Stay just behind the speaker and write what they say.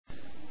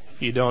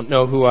If you don't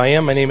know who I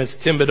am, my name is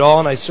Tim Bedall,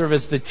 and I serve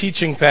as the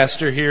teaching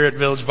pastor here at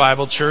Village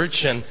Bible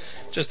Church. And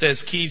just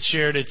as Keith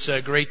shared, it's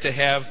great to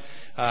have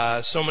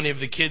so many of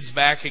the kids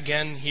back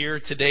again here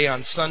today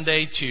on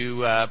Sunday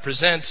to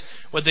present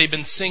what they've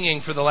been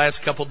singing for the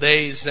last couple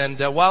days. And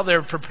while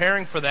they're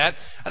preparing for that,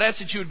 I'd ask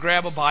that you would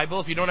grab a Bible.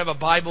 If you don't have a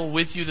Bible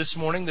with you this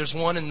morning, there's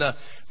one in the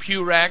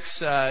pew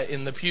racks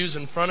in the pews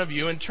in front of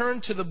you, and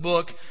turn to the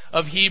book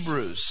of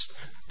Hebrews.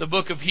 The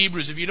book of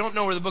Hebrews. If you don't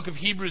know where the book of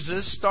Hebrews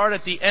is, start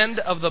at the end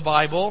of the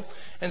Bible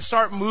and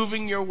start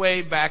moving your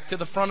way back to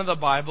the front of the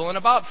Bible. And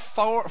about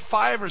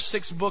 5 or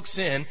 6 books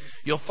in,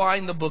 you'll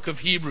find the book of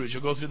Hebrews.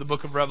 You'll go through the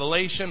book of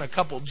Revelation, a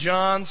couple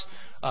Johns,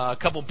 a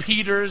couple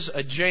Peters,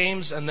 a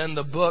James, and then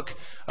the book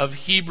of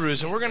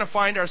Hebrews. And we're going to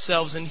find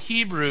ourselves in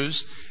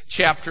Hebrews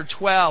chapter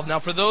 12. Now,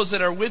 for those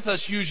that are with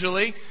us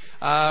usually,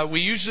 we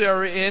usually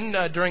are in,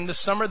 during the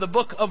summer, the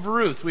book of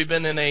Ruth. We've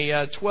been in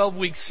a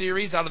 12-week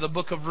series out of the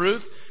book of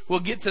Ruth. We'll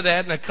get to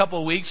that in a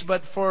couple weeks,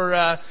 but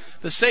for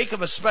the sake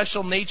of a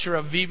special nature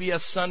of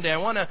VBS Sunday, I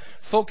want to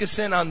focus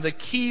in on the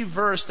key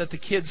verse that the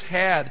kids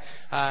had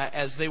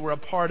as they were a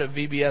part of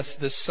VBS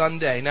this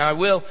Sunday. Now, I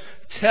will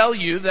tell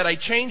you that I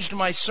changed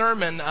my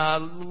sermon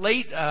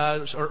late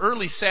or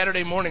early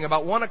Saturday morning,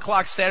 about 1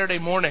 o'clock Saturday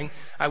morning.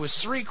 I was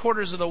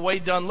 3/4 of the way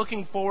done,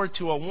 looking forward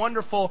to a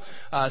wonderful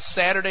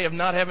Saturday of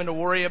not having to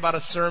worry about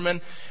a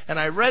sermon. And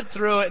I read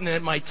through it,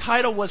 and my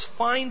title was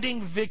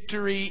Finding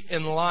Victory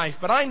in Life.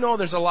 But I know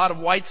there's a lot of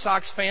White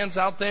Sox fans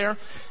out there,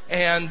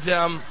 and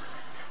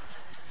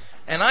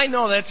I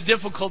know that's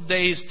difficult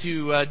days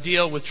to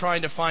deal with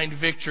trying to find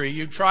victory.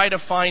 You try to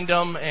find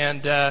them,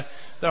 and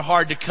they're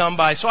hard to come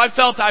by. So I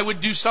felt I would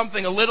do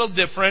something a little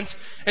different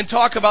and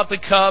talk about the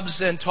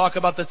Cubs and talk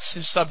about the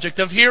subject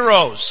of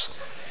heroes.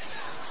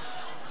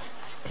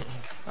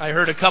 I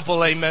heard a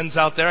couple amens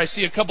out there. I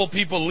see a couple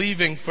people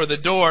leaving for the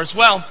doors.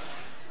 Well,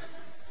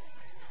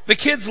 the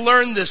kids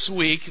learned this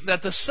week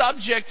that the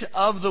subject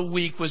of the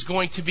week was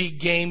going to be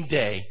game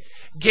day.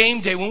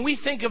 Game day. When we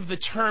think of the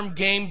term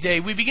game day,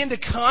 we begin to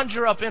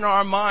conjure up in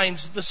our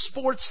minds the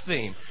sports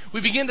theme.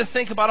 We begin to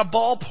think about a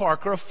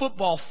ballpark or a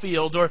football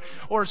field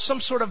or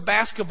some sort of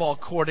basketball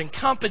court and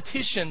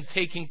competition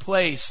taking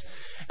place.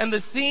 And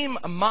the theme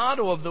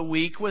motto of the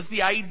week was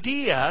the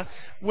idea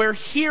where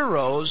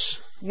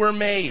heroes were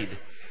made.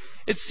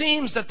 It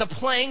seems that the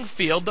playing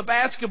field, the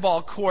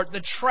basketball court, the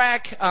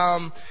track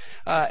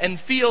and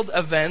field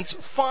events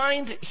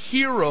find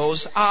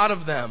heroes out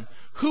of them.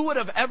 Who would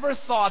have ever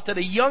thought that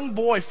a young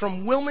boy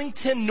from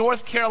Wilmington,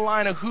 North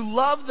Carolina, who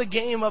loved the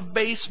game of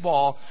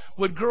baseball,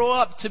 would grow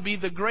up to be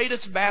the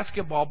greatest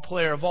basketball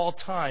player of all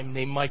time,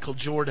 named Michael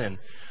Jordan?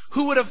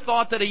 Who would have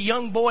thought that a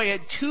young boy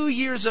at 2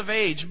 years of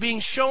age,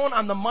 being shown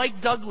on the Mike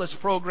Douglas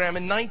program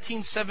in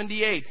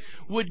 1978,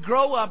 would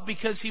grow up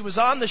because he was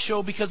on the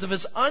show because of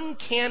his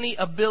uncanny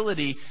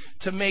ability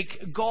to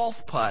make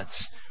golf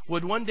putts,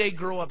 would one day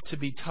grow up to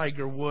be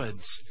Tiger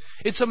Woods?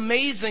 It's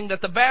amazing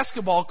that the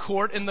basketball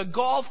court and the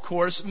golf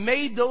course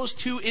made those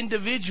two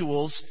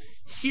individuals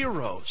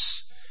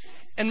heroes.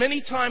 And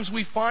many times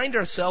we find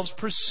ourselves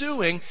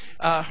pursuing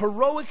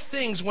heroic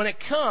things when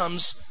it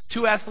comes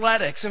to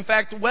athletics. In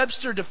fact,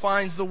 Webster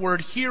defines the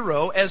word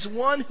hero as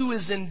one who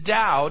is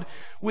endowed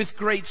with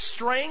great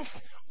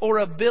strength or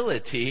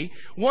ability,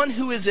 one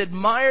who is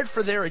admired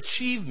for their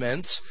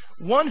achievements,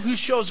 one who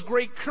shows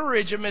great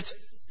courage amidst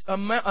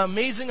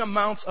amazing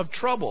amounts of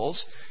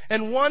troubles,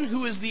 and one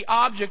who is the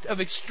object of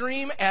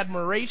extreme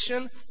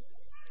admiration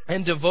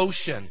and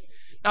devotion.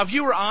 Now, if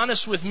you were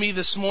honest with me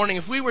this morning,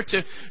 if we were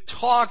to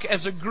talk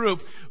as a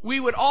group, we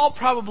would all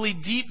probably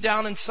deep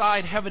down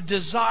inside have a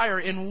desire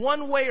in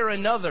one way or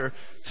another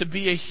to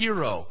be a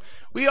hero.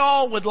 We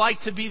all would like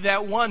to be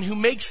that one who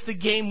makes the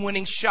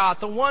game-winning shot,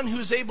 the one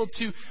who's able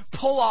to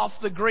pull off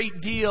the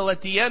great deal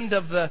at the end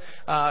of the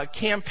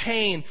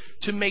campaign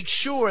to make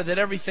sure that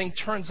everything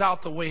turns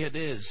out the way it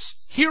is.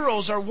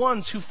 Heroes are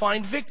ones who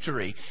find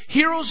victory.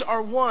 Heroes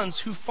are ones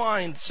who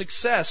find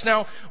success.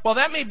 Now, while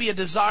that may be a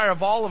desire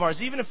of all of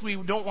ours, even if we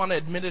don't want to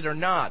admit it or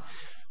not,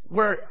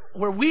 where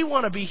we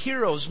want to be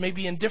heroes may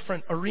be in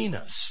different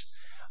arenas.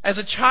 As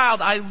a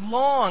child, I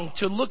longed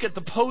to look at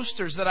the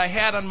posters that I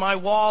had on my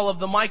wall of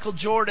the Michael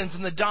Jordans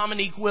and the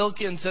Dominique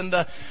Wilkins and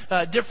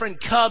the different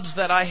Cubs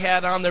that I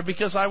had on there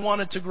because I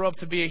wanted to grow up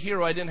to be a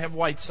hero. I didn't have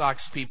White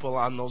Sox people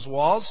on those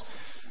walls.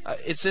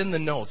 It's in the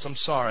notes. I'm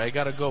sorry. I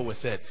got to go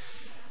with it.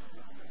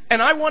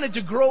 And I wanted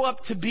to grow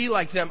up to be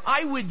like them.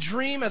 I would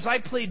dream as I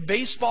played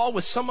baseball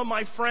with some of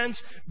my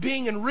friends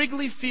being in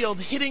Wrigley Field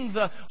hitting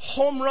the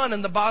home run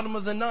in the bottom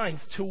of the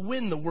ninth to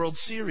win the World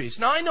Series.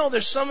 Now, I know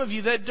there's some of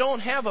you that don't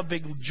have a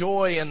big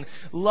joy and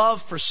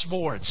love for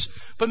sports,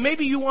 but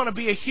maybe you want to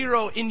be a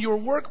hero in your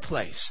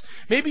workplace.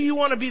 Maybe you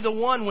want to be the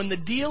one when the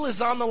deal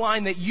is on the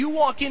line that you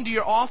walk into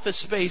your office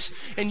space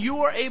and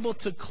you are able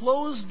to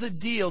close the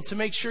deal to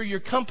make sure your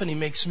company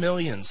makes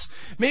millions.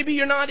 Maybe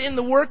you're not in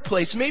the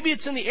workplace. Maybe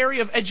it's in the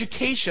area of education.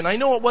 education. I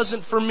know it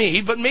wasn't for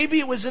me, but maybe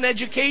it was in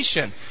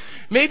education.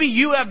 Maybe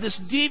you have this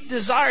deep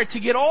desire to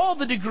get all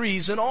the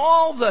degrees and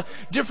all the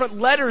different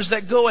letters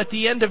that go at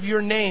the end of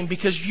your name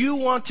because you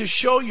want to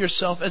show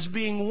yourself as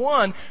being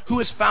one who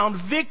has found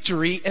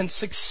victory and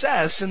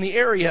success in the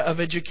area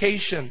of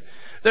education.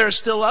 There are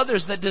still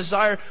others that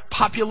desire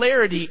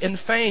popularity and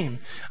fame.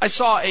 I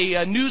saw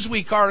a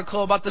Newsweek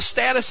article about the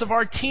status of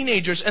our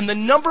teenagers, and the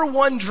number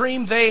one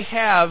dream they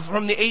have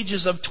from the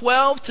ages of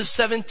 12 to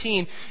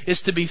 17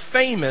 is to be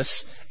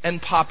famous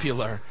and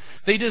popular.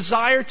 They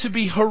desire to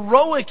be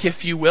heroic,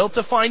 if you will,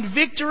 to find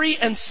victory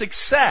and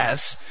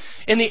success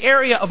in the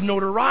area of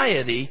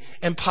notoriety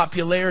and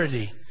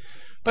popularity.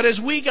 But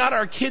as we got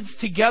our kids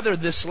together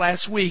this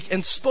last week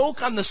and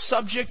spoke on the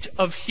subject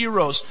of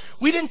heroes,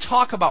 we didn't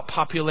talk about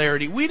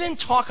popularity. We didn't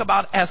talk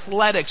about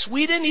athletics.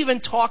 We didn't even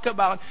talk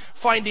about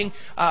finding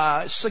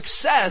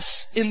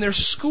success in their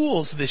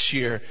schools this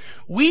year.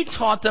 We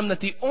taught them that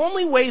the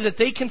only way that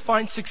they can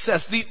find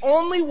success, the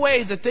only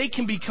way that they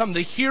can become the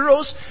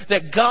heroes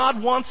that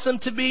God wants them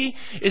to be,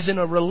 is in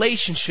a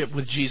relationship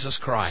with Jesus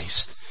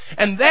Christ.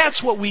 And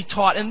that's what we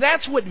taught, and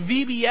that's what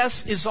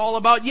VBS is all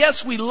about.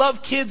 Yes, we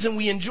love kids and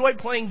we enjoy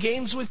playing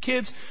games with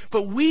kids,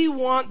 but we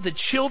want the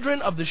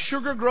children of the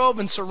Sugar Grove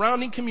and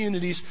surrounding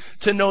communities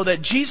to know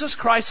that Jesus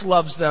Christ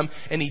loves them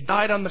and He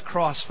died on the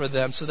cross for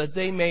them so that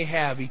they may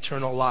have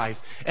eternal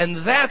life. And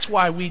that's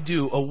why we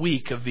do a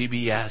week of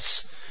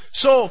VBS.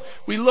 So,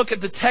 we look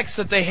at the text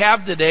that they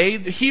have today,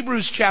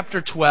 Hebrews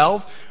chapter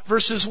 12,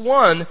 verses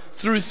 1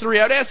 through 3.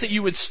 I'd ask that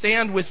you would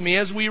stand with me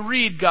as we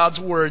read God's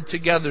Word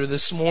together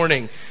this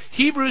morning.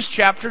 Hebrews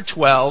chapter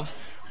 12,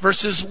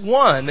 verses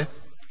 1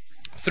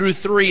 through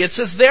 3. It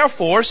says,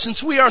 "Therefore,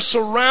 since we are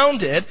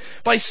surrounded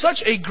by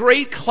such a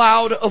great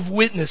cloud of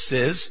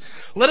witnesses,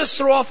 let us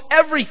throw off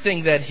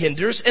everything that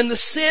hinders and the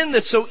sin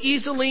that so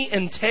easily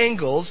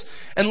entangles,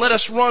 and let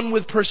us run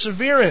with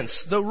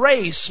perseverance the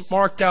race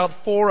marked out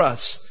for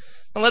us.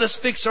 And let us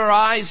fix our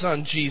eyes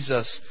on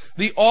Jesus,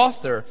 the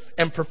author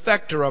and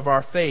perfecter of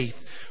our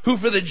faith, who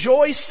for the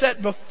joy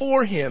set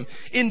before Him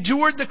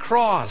endured the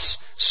cross,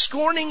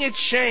 scorning its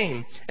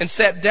shame, and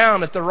sat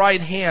down at the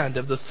right hand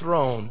of the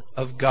throne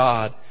of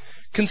God.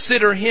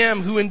 Consider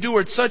Him who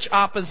endured such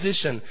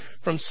opposition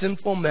from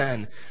sinful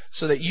men,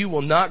 so that you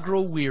will not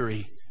grow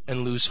weary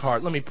and lose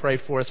heart." Let me pray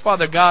for us.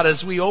 Father God,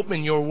 as we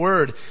open Your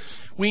Word,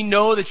 we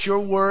know that Your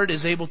Word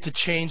is able to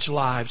change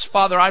lives.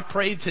 Father, I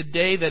pray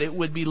today that it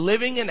would be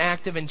living and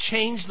active and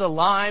change the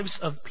lives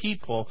of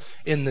people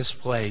in this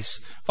place.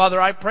 Father,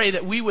 I pray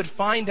that we would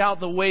find out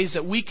the ways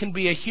that we can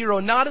be a hero,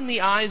 not in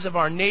the eyes of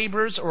our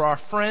neighbors or our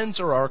friends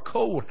or our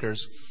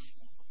coworkers,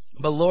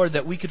 but Lord,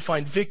 that we could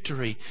find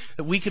victory,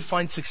 that we could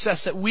find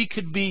success, that we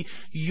could be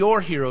Your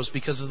heroes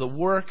because of the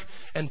work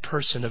and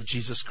person of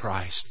Jesus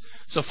Christ.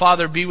 So,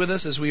 Father, be with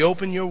us as we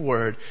open Your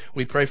Word.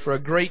 We pray for a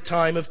great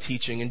time of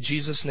teaching. In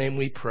Jesus' name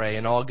we pray.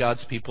 And all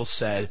God's people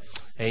said,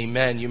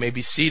 Amen. You may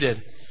be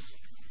seated.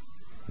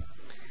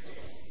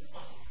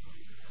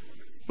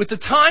 With the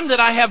time that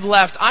I have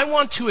left, I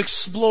want to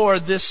explore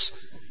this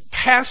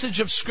passage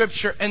of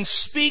Scripture and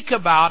speak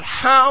about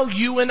how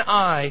you and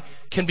I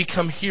can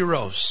become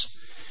heroes.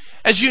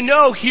 As you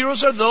know,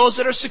 heroes are those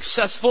that are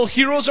successful.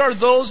 Heroes are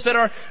those that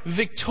are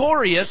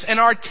victorious. And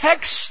our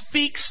text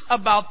speaks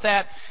about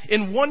that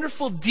in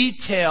wonderful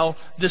detail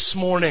this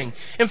morning.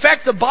 In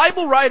fact, the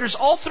Bible writers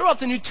all throughout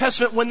the New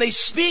Testament, when they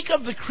speak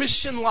of the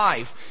Christian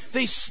life,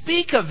 they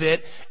speak of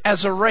it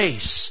as a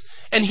race.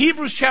 And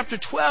Hebrews chapter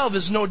 12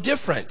 is no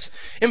different.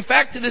 In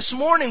fact, this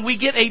morning we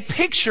get a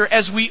picture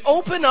as we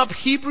open up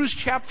Hebrews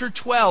chapter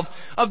 12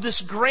 of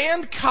this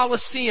grand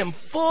Colosseum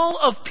full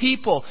of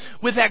people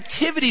with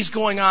activities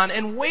going on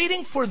and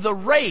waiting for the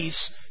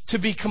race to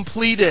be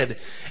completed.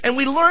 And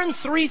we learn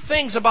three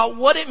things about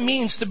what it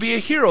means to be a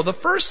hero. The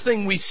first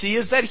thing we see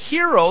is that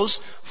heroes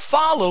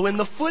follow in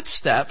the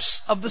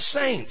footsteps of the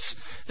saints.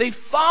 They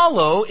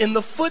follow in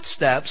the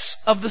footsteps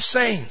of the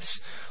saints.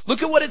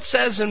 Look at what it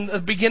says in the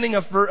beginning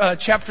of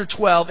chapter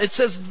 12. It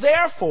says,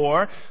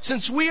 "Therefore,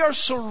 since we are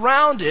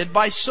surrounded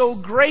by so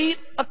great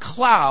a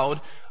cloud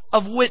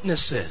of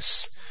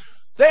witnesses."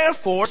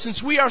 Therefore,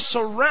 since we are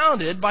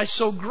surrounded by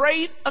so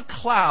great a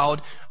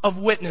cloud of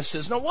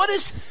witnesses. Now, what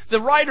is the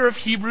writer of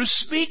Hebrews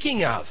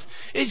speaking of?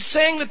 It's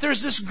saying that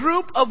there's this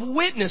group of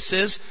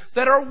witnesses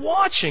that are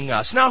watching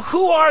us. Now,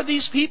 who are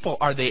these people?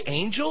 Are they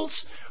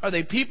angels? Are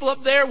they people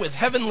up there with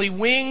heavenly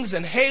wings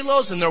and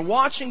halos, and they're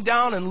watching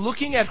down and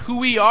looking at who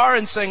we are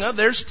and saying, "Oh,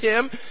 there's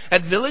Tim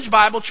at Village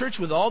Bible Church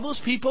with all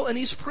those people, and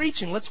he's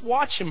preaching. Let's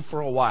watch him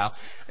for a while."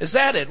 Is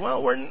that it?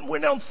 Well, we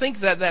don't think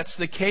that that's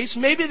the case.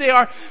 Maybe they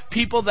are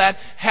people that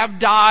have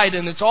died,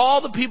 and it's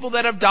all the people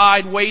that have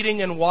died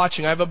waiting and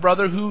watching. I have a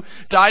brother who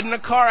died in a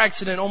car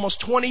accident almost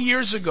 20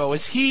 years ago.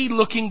 Is he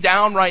looking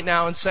down right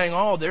now and saying,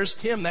 "Oh, there's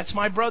Tim, that's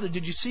my brother.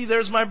 Did you see,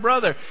 there's my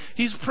brother.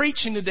 He's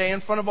preaching today in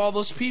front of all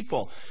those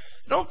people"?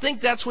 I don't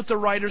think that's what the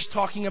writer's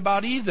talking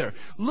about either.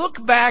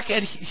 Look back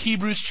at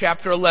Hebrews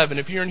chapter 11.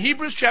 If you're in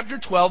Hebrews chapter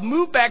 12,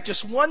 move back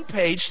just one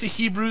page to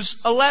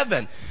Hebrews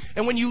 11.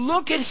 And when you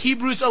look at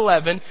Hebrews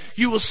 11,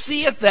 you will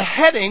see at the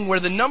heading where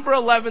the number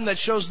 11 that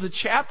shows the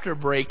chapter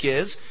break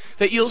is,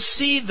 that you'll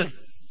see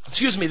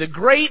the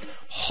great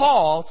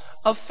hall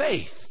of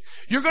faith.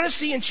 You're going to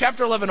see in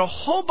chapter 11 a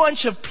whole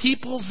bunch of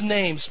people's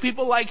names.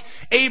 People like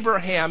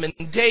Abraham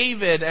and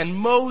David and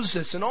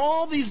Moses and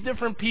all these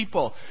different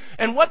people.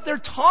 And what they're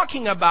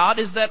talking about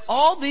is that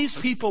all these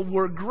people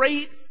were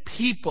great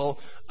people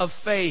of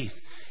faith.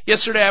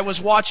 Yesterday I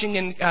was watching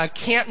in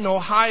Canton,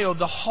 Ohio,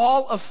 the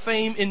Hall of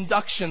Fame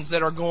inductions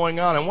that are going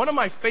on. And one of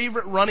my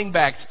favorite running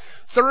backs,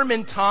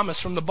 Thurman Thomas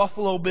from the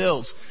Buffalo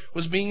Bills,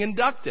 was being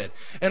inducted.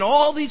 And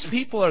all these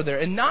people are there.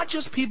 And not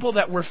just people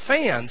that were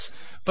fans,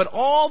 but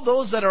all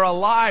those that are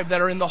alive,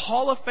 that are in the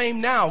Hall of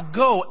Fame now,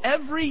 go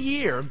every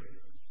year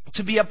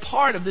to be a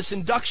part of this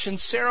induction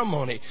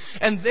ceremony.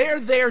 And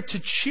they're there to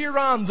cheer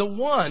on the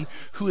one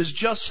who has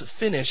just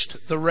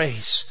finished the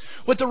race.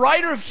 What the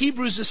writer of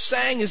Hebrews is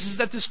saying is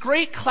that this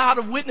great cloud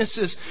of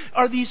witnesses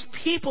are these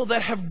people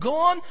that have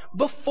gone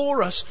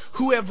before us,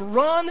 who have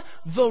run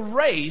the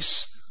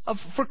race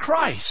for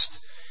Christ.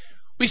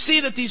 We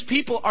see that these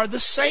people are the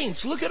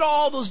saints. Look at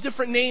all those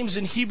different names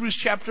in Hebrews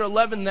chapter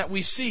 11 that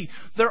we see.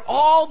 They're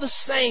all the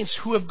saints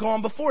who have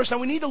gone before us. Now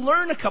we need to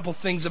learn a couple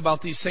things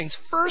about these saints.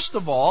 First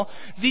of all,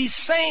 these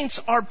saints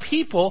are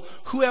people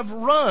who have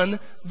run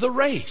the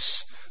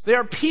race. They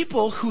are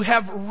people who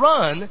have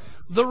run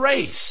the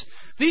race.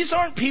 These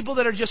aren't people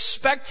that are just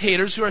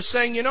spectators who are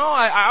saying,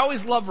 I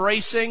always love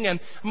racing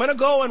and I'm going to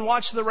go and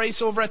watch the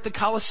race over at the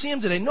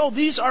Coliseum today. No,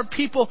 these are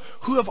people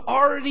who have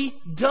already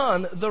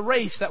done the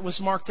race that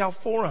was marked out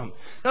for them.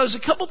 Now, there's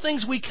a couple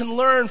things we can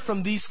learn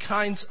from these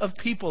kinds of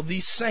people,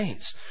 these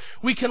saints.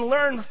 We can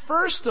learn,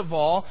 first of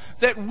all,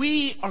 that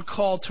we are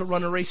called to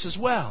run a race as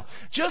well.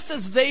 Just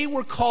as they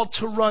were called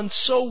to run,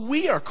 so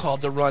we are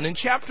called to run. In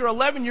chapter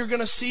 11, you're going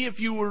to see, if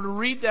you were to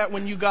read that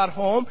when you got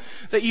home,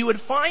 that you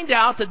would find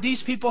out that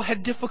these people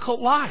had difficult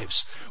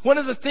lives. One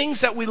of the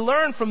things that we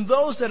learn from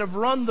those that have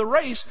run the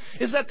race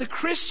is that the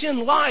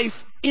Christian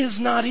life is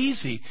not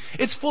easy.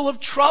 It's full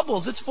of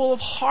troubles. It's full of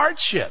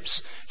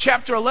hardships.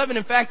 Chapter 11,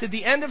 in fact, at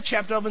the end of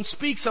chapter 11,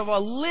 speaks of a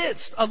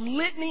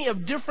litany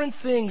of different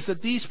things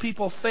that these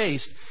people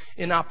faced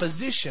in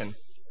opposition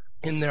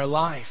in their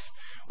life.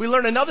 We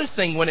learn another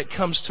thing when it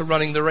comes to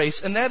running the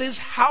race, and that is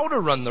how to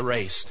run the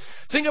race.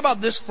 Think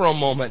about this for a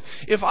moment.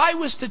 If I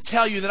was to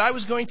tell you that I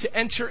was going to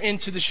enter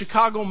into the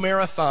Chicago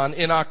Marathon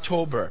in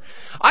October,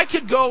 I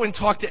could go and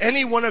talk to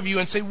any one of you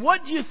and say,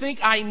 what do you think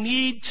I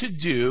need to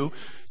do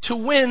to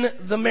win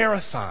the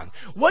marathon?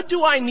 What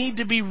do I need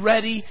to be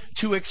ready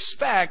to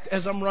expect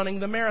as I'm running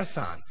the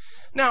marathon?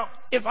 Now,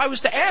 if I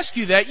was to ask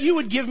you that, you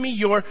would give me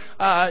your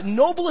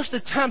noblest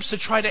attempts to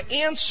try to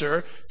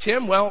answer,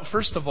 Tim, well,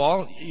 first of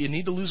all, you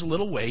need to lose a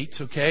little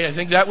weight, okay? I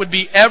think that would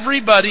be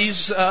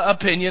everybody's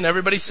opinion.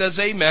 Everybody says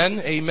amen,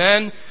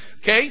 amen.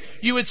 Okay?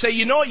 You would say,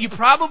 you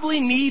probably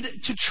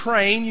need to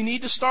train. You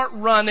need to start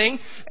running.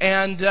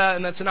 And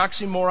that's an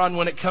oxymoron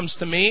when it comes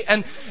to me.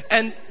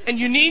 And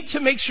you need to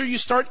make sure you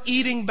start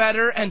eating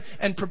better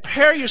and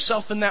prepare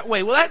yourself in that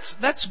way. Well,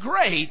 that's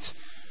great.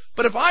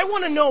 But if I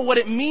want to know what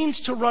it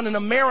means to run in a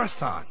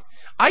marathon,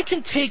 I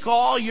can take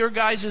all your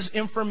guys'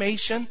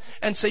 information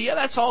and say, yeah,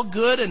 that's all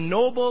good and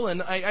noble,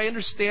 and I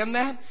understand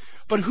that.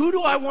 But who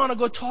do I want to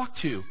go talk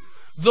to?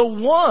 The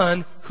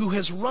one who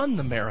has run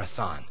the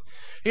marathon.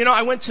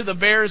 I went to the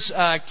Bears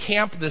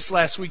camp this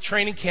last week,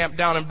 training camp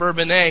down in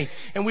Bourbonnais,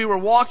 and we were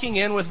walking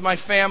in with my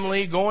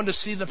family, going to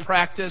see the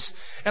practice,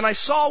 and I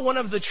saw one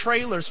of the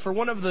trailers for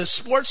one of the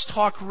sports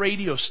talk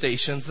radio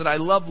stations that I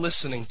love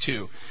listening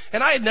to.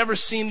 And I had never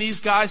seen these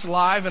guys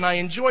live, and I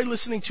enjoy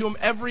listening to them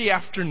every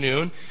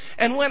afternoon.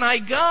 And when I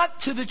got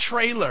to the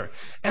trailer,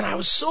 and I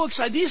was so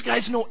excited, these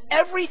guys know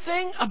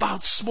everything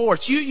about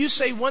sports. You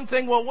say one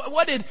thing, well,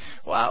 what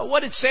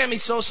did Sammy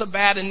Sosa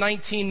bat in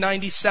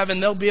 1997?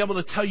 They'll be able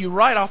to tell you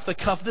right off the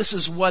cuff, this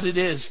is what it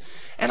is.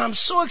 And I'm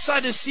so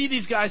excited to see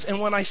these guys.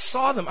 And when I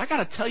saw them, I got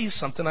to tell you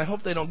something. I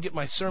hope they don't get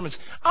my sermons.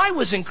 I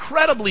was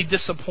incredibly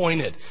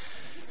disappointed.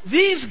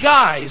 These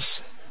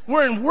guys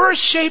were in worse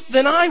shape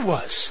than I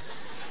was.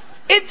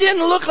 It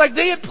didn't look like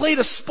they had played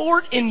a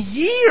sport in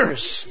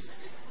years.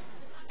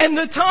 And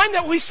the time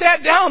that we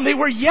sat down, they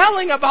were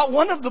yelling about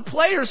one of the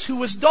players who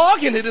was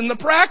dogging it in the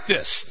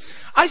practice.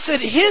 I said,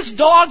 his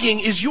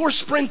dogging is your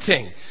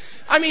sprinting.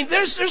 I mean,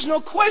 there's no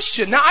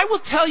question. Now, I will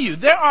tell you,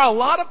 there are a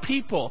lot of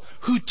people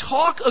who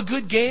talk a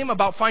good game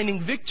about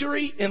finding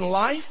victory in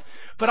life,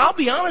 but I'll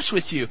be honest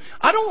with you,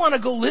 I don't want to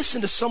go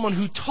listen to someone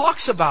who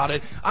talks about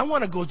it. I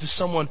want to go to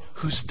someone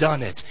who's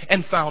done it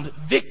and found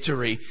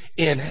victory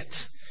in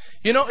it.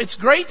 You know, it's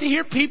great to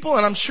hear people,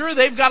 and I'm sure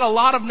they've got a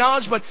lot of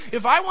knowledge, but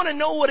if I want to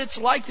know what it's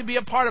like to be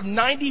a part of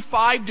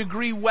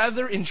 95-degree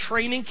weather in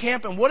training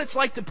camp and what it's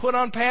like to put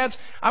on pads,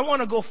 I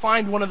want to go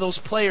find one of those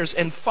players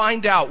and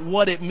find out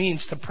what it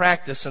means to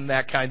practice in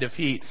that kind of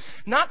heat.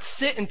 Not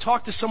sit and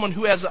talk to someone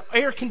who has an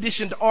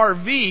air-conditioned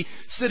RV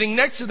sitting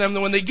next to them,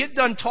 that when they get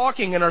done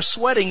talking and are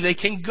sweating, they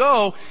can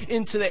go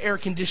into the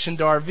air-conditioned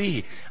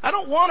RV. I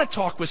don't want to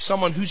talk with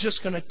someone who's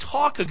just going to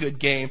talk a good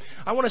game.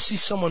 I want to see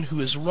someone who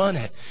has run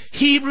it.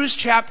 Hebrews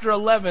chapter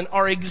 11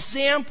 are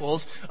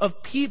examples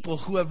of people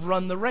who have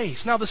run the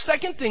race. Now, the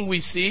second thing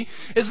we see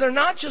is they're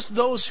not just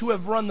those who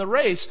have run the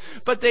race,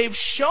 but they've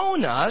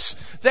shown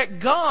us that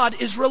God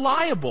is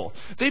reliable.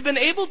 They've been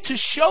able to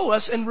show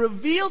us and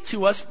reveal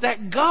to us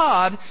that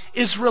God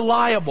is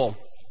reliable.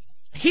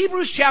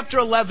 Hebrews chapter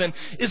 11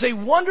 is a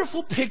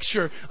wonderful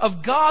picture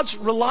of God's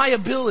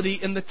reliability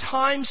in the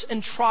times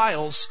and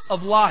trials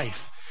of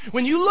life.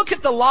 When you look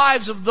at the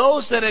lives of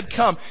those that had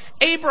come,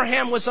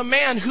 Abraham was a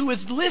man who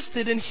is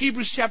listed in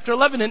Hebrews chapter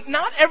 11, and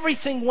not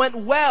everything went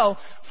well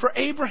for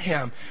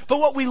Abraham. But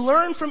what we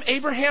learn from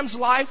Abraham's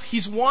life,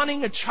 he's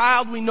wanting a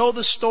child. We know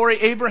the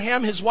story.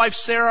 Abraham, his wife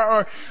Sarah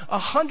are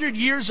 100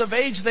 years of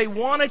age. They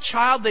want a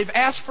child. They've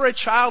asked for a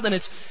child, and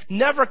it's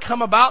never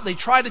come about. They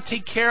try to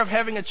take care of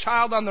having a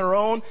child on their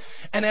own.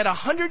 And at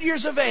 100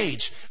 years of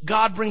age,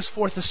 God brings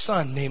forth a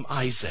son named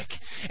Isaac.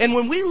 And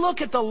when we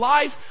look at the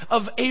life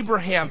of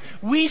Abraham,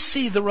 we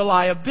see the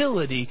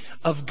reliability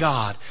of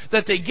God.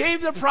 That they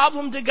gave the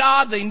problem to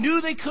God, they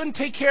knew they couldn't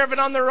take care of it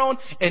on their own,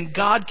 and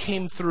God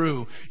came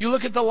through. You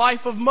look at the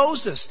life of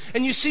Moses,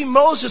 and you see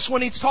Moses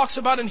when he talks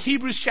about in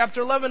Hebrews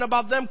chapter 11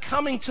 about them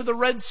coming to the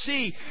Red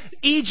Sea,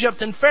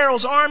 Egypt and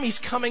Pharaoh's armies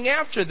coming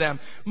after them.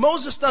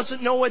 Moses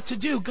doesn't know what to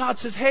do. God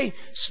says, hey,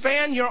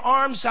 span your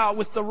arms out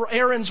with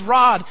Aaron's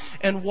rod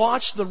and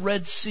watch the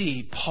Red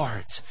Sea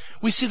part.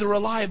 We see the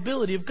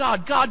reliability of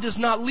God. God does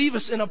not leave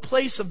us in a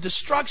place of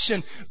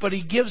destruction, but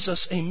He gives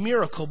us a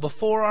miracle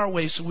before our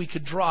way so we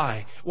could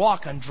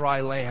walk on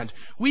dry land.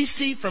 We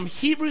see from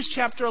Hebrews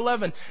chapter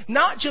 11,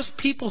 not just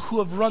people who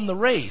have run the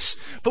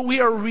race, but we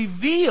are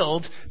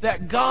revealed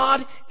that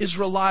God is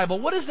reliable.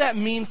 What does that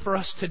mean for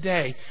us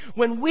today?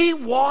 When we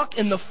walk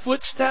in the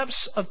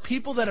footsteps of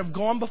people that have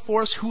gone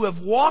before us, who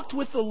have walked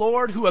with the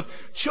Lord, who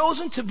have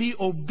chosen to be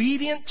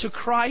obedient to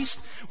Christ,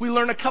 we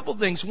learn a couple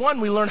things. One,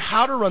 we learn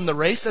how to run the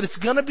race, that it's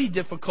going to be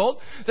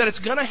difficult, that it's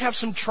going to have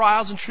some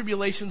trials and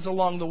tribulations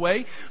along the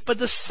way. But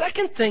the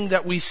second thing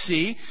that we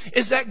see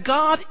is that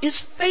God is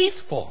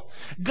faithful.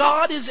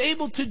 God is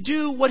able to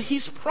do what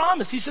He's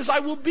promised. He says, I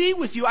will be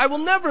with you. I will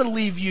never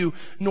leave you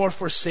nor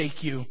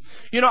forsake you.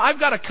 You know, I've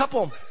got a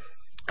couple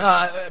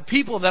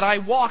people that I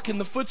walk in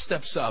the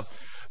footsteps of.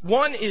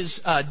 One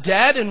is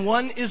dead and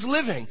one is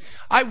living.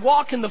 I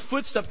walk in the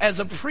footsteps as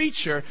a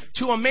preacher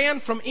to a man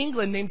from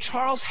England named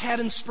Charles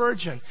Haddon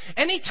Spurgeon.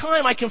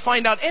 Anytime I can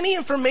find out any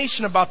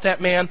information about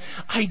that man,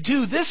 I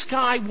do. This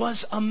guy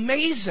was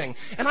amazing,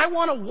 and I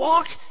want to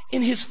walk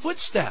in his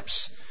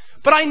footsteps.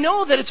 But I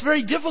know that it's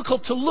very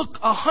difficult to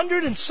look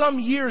 100 and some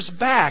years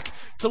back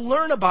to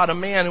learn about a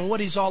man and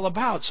what he's all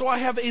about. So I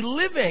have a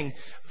living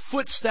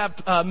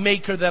footstep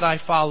maker that I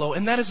follow,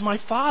 and that is my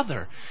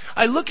father.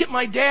 I look at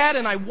my dad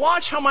and I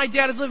watch how my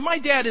dad is living. My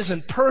dad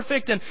isn't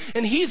perfect,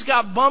 and he's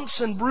got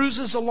bumps and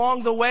bruises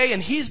along the way,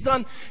 and he's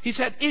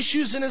had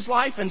issues in his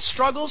life and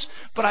struggles.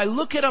 But I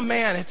look at a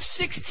man at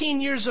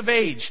 16 years of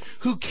age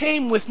who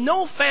came with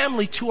no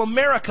family to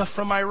America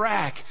from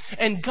Iraq,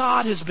 and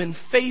God has been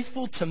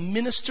faithful to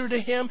minister to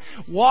him,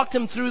 walked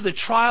him through the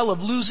trial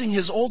of losing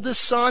his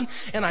oldest son,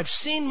 and I've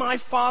seen my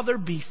father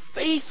be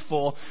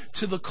faithful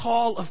to the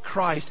call of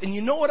Christ. And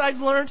you know what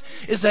I've learned?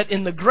 Is that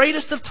in the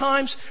greatest of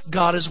times,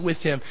 God is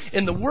with him.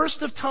 In the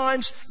worst of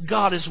times,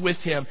 God is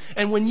with him.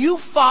 And when you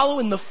follow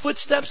in the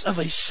footsteps of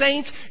a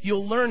saint,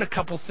 you'll learn a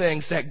couple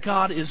things, that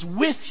God is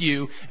with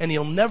you and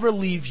He'll never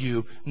leave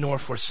you nor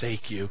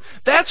forsake you.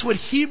 That's what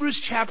Hebrews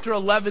chapter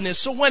 11 is.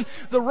 So when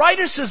the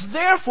writer says,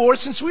 therefore,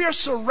 since we are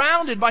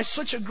surrounded by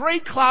such a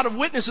great cloud of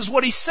witnesses,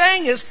 what he's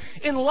saying is,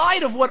 in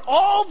light of what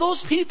all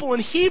those people in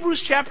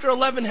Hebrews chapter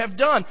 11 have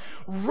done,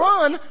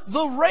 run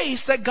the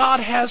race that God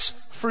has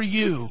for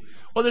you.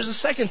 Well, there's a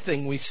second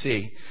thing we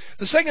see.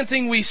 The second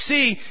thing we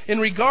see in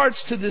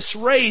regards to this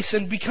race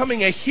and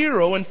becoming a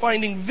hero and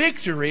finding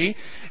victory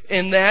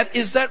in that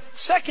is that,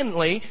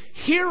 secondly,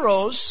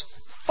 heroes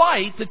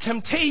fight the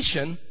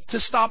temptation to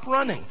stop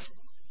running.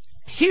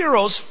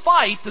 Heroes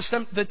fight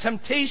the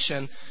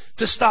temptation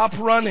to stop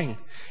running.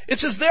 It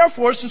says,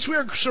 therefore, since we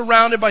are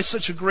surrounded by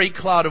such a great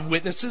cloud of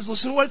witnesses,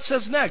 listen to what it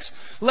says next.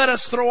 Let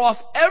us throw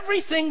off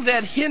everything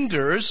that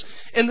hinders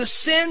and the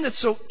sin that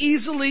so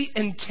easily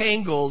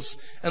entangles,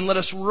 and let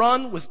us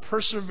run with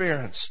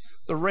perseverance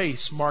the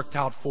race marked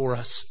out for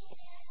us.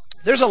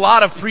 There's a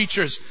lot of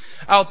preachers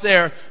out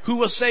there who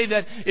will say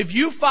that if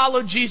you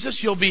follow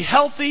Jesus, you'll be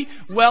healthy,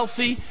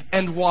 wealthy,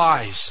 and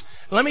wise.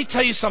 Let me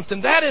tell you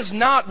something. That is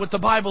not what the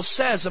Bible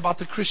says about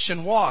the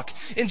Christian walk.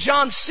 In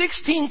John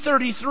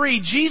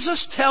 16:33,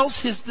 Jesus tells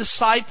His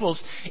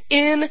disciples,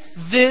 in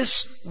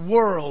this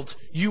world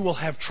you will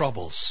have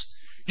troubles.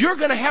 You're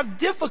going to have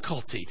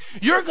difficulty.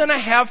 You're going to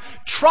have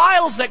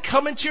trials that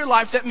come into your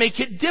life that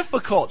make it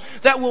difficult,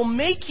 that will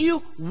make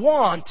you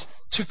want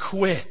to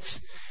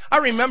quit. I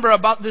remember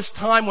about this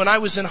time when I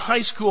was in high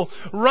school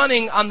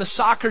running on the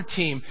soccer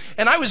team.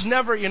 And I was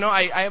never,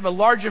 I have a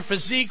larger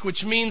physique,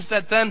 which means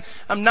that then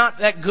I'm not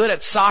that good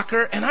at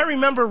soccer. And I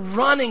remember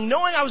running,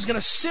 knowing I was going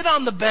to sit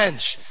on the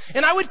bench.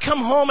 And I would come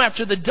home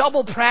after the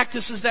double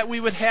practices that we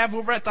would have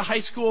over at the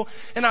high school,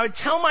 and I would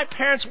tell my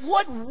parents,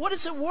 what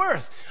is it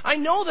worth? I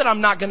know that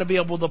I'm not going to be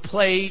able to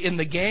play in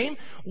the game.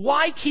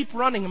 Why keep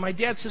running? And my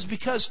dad says,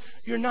 because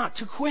you're not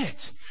to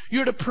quit.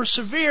 You're to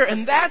persevere.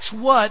 And that's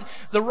what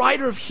the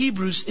writer of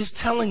Hebrews is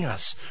telling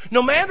us.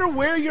 No matter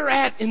where you're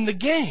at in the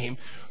game,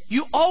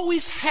 you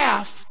always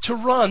have to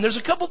run. There's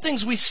a couple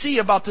things we see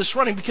about this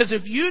running, because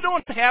if you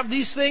don't have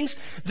these things,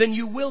 then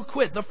you will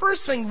quit. The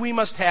first thing we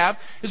must have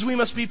is we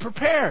must be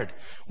prepared.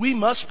 We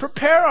must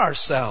prepare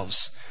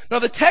ourselves. Now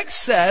the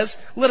text says,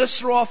 let us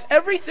throw off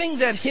everything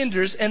that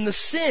hinders and the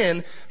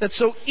sin that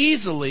so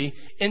easily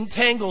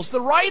entangles. The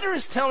writer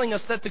is telling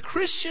us that the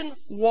Christian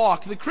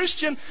walk, the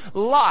Christian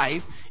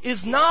life,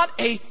 is not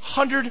a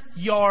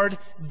 100-yard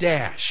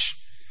dash.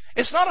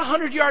 It's not a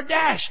 100-yard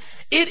dash.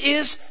 It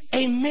is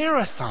a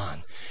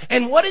marathon.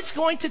 And what it's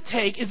going to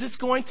take is it's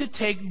going to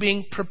take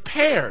being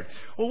prepared.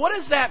 Well, what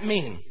does that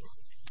mean?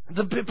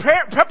 The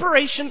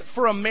preparation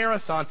for a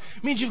marathon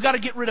means you've got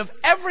to get rid of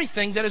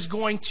everything that is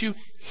going to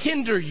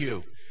hinder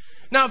you.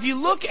 Now, if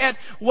you look at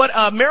what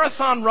a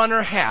marathon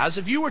runner has,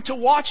 if you were to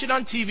watch it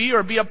on TV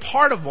or be a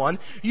part of one,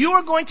 you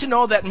are going to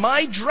know that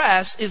my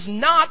dress is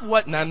not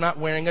and I'm not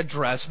wearing a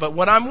dress, but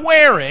what I'm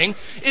wearing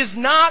is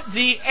not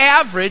the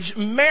average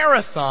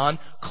marathon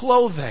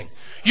clothing.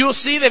 You'll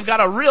see they've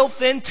got a real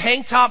thin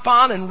tank top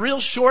on and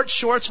real short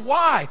shorts.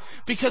 Why?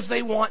 Because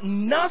they want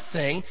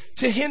nothing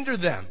to hinder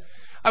them.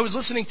 I was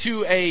listening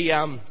to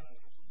an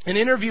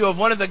interview of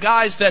one of the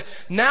guys that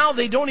now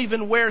they don't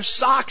even wear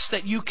socks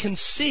that you can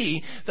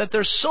see, that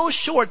they're so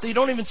short that you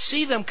don't even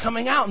see them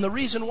coming out. And the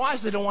reason why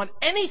is they don't want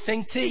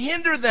anything to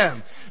hinder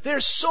them.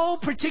 They're so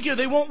particular.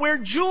 They won't wear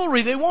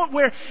jewelry. They won't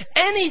wear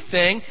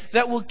anything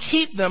that will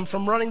keep them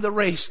from running the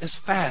race as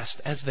fast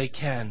as they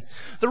can.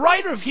 The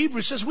writer of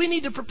Hebrews says we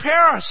need to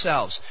prepare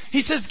ourselves.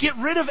 He says get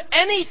rid of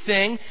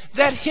anything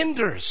that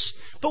hinders.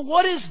 But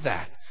what is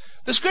that?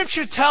 The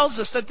Scripture tells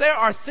us that there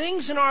are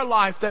things in our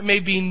life that may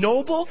be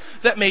noble,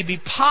 that may be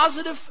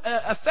positive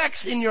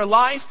effects in your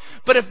life,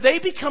 but if they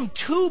become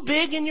too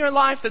big in your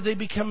life, that they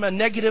become a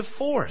negative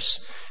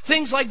force.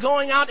 Things like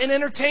going out and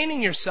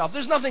entertaining yourself.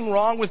 There's nothing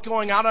wrong with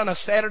going out on a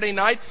Saturday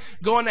night,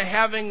 going to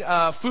having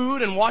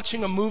food and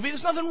watching a movie.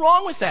 There's nothing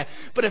wrong with that.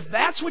 But if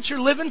that's what you're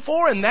living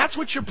for and that's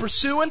what you're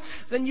pursuing,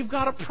 then you've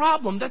got a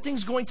problem. That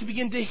thing's going to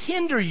begin to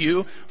hinder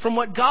you from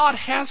what God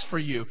has for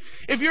you.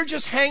 If you're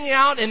just hanging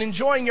out and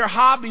enjoying your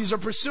hobbies or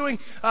pursuing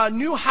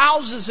new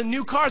houses and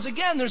new cars,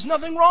 again, there's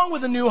nothing wrong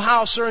with a new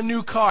house or a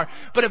new car.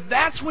 But if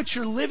that's what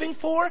you're living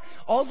for,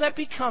 all that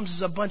becomes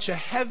is a bunch of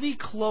heavy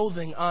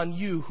clothing on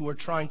you who are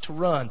trying to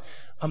run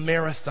a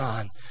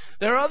marathon.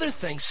 There are other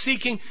things,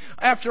 seeking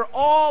after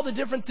all the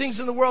different things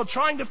in the world,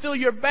 trying to fill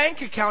your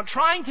bank account,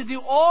 trying to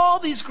do all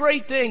these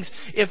great things.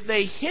 If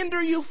they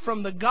hinder you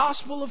from the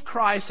gospel of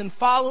Christ and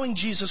following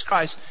Jesus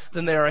Christ,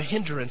 then they are a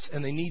hindrance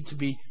and they need to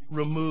be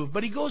removed.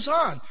 But he goes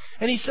on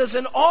and he says,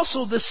 and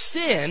also the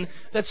sin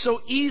that so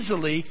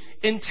easily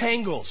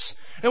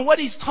entangles. And what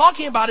he's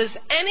talking about is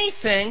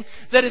anything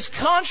that is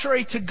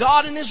contrary to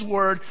God and His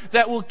Word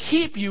that will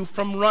keep you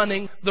from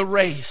running the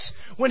race.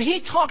 When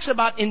he talks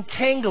about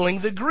entangling,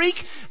 the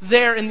Greek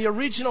there in the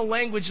original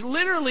language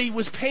literally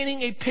was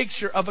painting a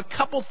picture of a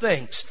couple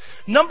things.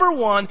 Number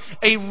one,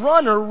 a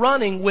runner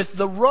running with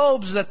the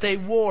robes that they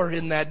wore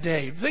in that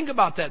day. Think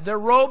about that. Their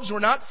robes were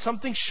not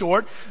something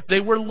short,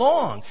 they were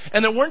long.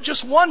 And there weren't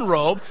just one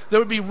robe. There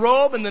would be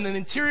robe and then an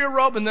interior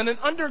robe and then an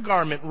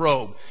undergarment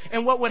robe.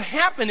 And what would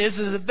happen is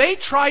if they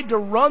tried to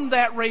run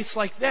that race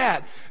like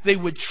that, they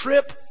would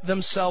trip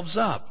themselves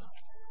up.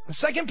 The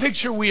second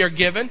picture we are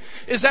given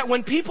is that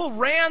when people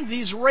ran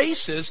these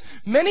races,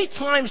 many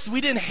times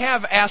we didn't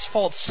have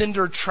asphalt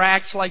cinder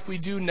tracks like we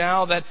do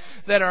now that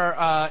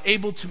are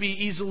able to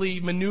be easily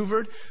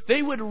maneuvered.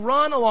 They would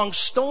run along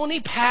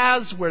stony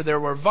paths where there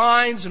were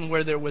vines and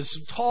where there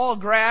was tall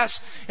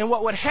grass. And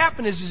what would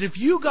happen is if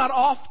you got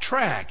off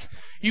track,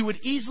 you would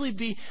easily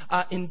be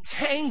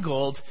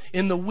entangled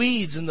in the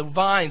weeds and the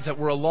vines that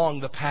were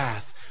along the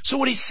path. So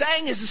what he's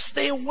saying is to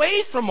stay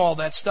away from all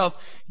that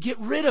stuff. Get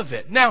rid of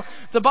it. Now,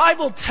 the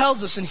Bible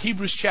tells us in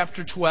Hebrews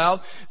chapter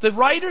 12, the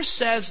writer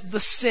says the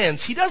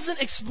sins. He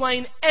doesn't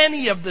explain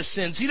any of the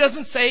sins. He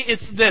doesn't say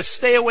it's this,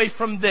 stay away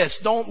from this,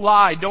 don't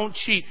lie, don't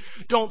cheat,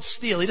 don't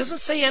steal. He doesn't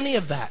say any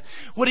of that.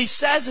 What he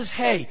says is,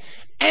 hey,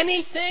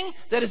 anything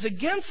that is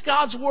against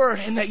God's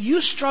Word and that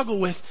you struggle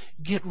with,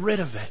 get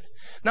rid of it.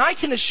 Now, I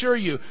can assure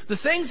you, the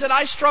things that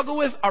I struggle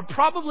with are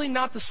probably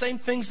not the same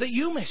things that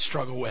you may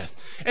struggle with.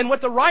 And what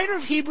the writer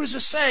of Hebrews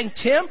is saying,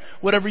 Tim,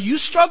 whatever you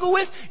struggle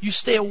with, you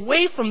stay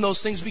away from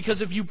those things,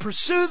 because if you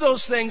pursue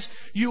those things,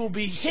 you will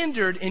be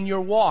hindered in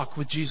your walk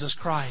with Jesus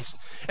Christ.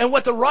 And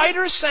what the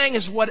writer is saying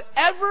is,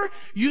 whatever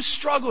you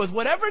struggle with,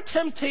 whatever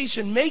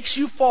temptation makes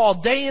you fall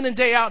day in and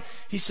day out,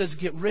 he says,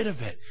 get rid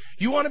of it.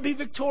 You want to be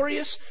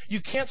victorious?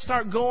 You can't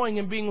start going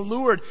and being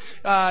lured.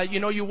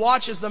 You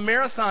watch as the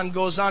marathon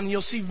goes on, and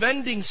you'll see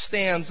vending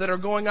stands that are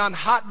going on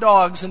hot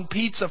dogs and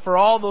pizza for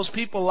all those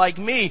people like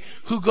me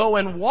who go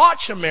and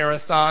watch a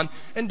marathon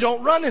and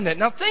don't run in it.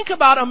 Now think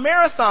about a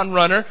marathon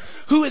runner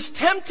who is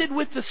tempted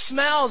with the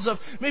smells of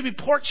maybe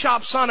pork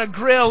chops on a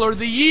grill, or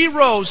the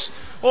gyros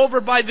over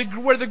by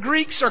where the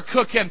Greeks are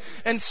cooking,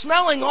 and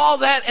smelling all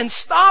that and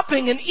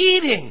stopping and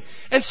eating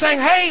and saying,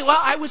 hey, well,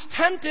 I was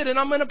tempted and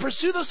I'm going to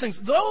pursue those things.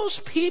 Those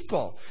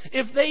people,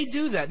 if they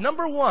do that,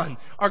 number one,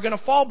 are going to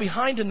fall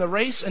behind in the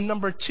race, and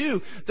number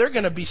two, they're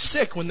going to be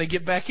sick when they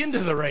get back into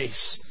the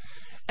race.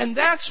 And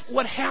that's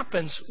what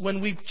happens when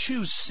we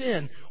choose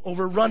sin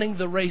over running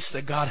the race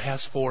that God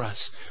has for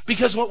us.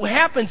 Because what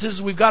happens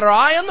is we've got our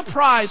eye on the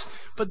prize,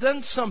 but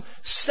then some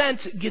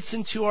scent gets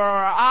into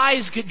our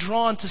eyes get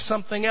drawn to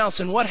something else.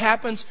 And what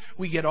happens?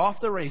 We get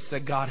off the race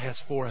that God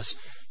has for us.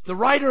 The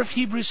writer of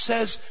Hebrews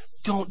says,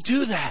 don't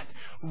do that.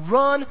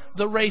 Run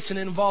the race, and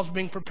it involves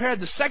being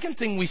prepared. The second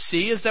thing we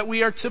see is that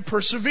we are to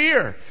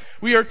persevere.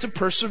 We are to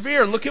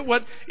persevere. Look at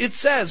what it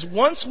says.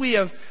 Once we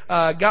have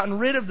gotten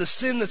rid of the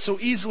sin that so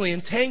easily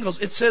entangles,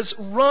 it says,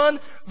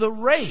 run the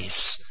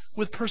race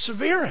with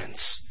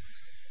perseverance.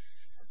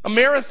 A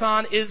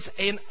marathon is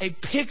a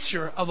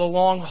picture of a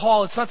long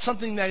haul. It's not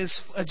something that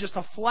is just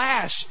a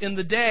flash in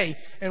the day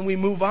and we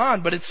move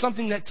on, but it's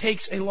something that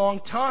takes a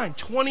long time.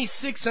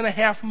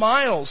 26.5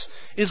 miles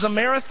is a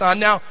marathon.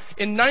 Now,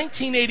 in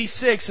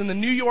 1986, in the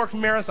New York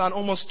Marathon,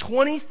 almost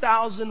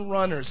 20,000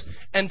 runners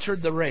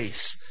entered the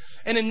race.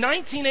 And in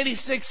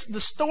 1986, the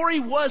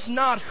story was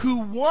not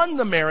who won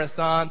the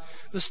marathon.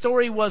 The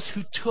story was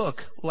who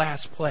took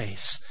last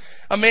place.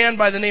 A man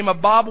by the name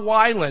of Bob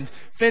Weiland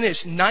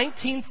finished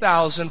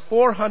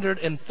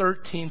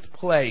 19,413th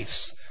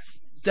place,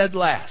 dead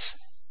last.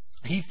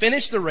 He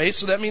finished the race,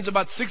 so that means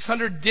about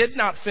 600 did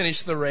not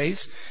finish the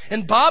race.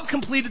 And Bob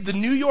completed the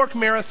New York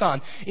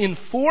Marathon in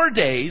 4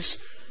 days,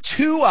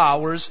 2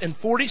 hours, and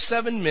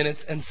 47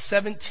 minutes, and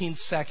 17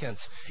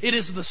 seconds. It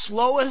is the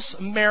slowest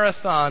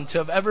marathon to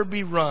have ever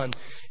been run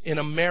in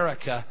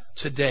America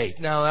to date.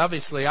 Now,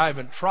 obviously, I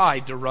haven't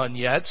tried to run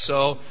yet,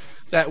 so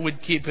that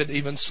would keep it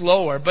even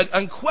slower. But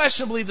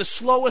unquestionably, the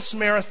slowest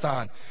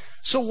marathon.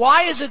 So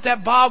why is it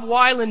that Bob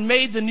Weiland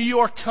made the New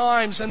York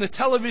Times and the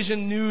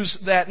television news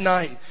that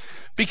night?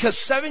 Because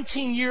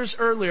 17 years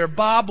earlier,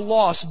 Bob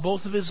lost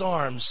both of his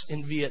arms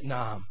in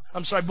Vietnam.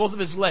 Both of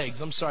his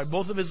legs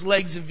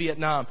in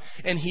Vietnam.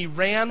 And he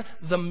ran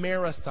the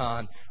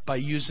marathon by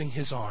using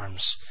his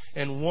arms.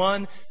 And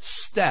one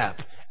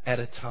step at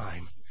a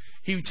time.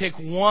 He would take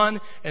one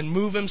and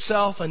move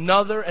himself,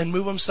 another and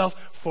move himself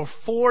for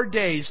 4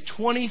 days,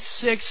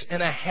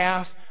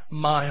 26.5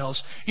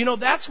 miles. You know,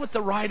 that's what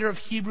the writer of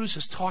Hebrews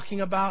is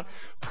talking about,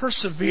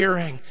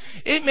 persevering.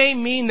 It may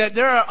mean that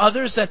there are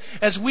others that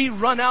as we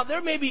run out,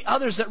 there may be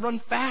others that run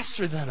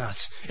faster than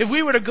us. If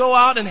we were to go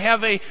out and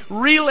have a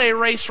relay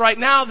race right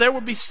now, there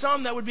would be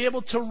some that would be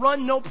able to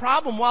run no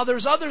problem, while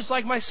there's others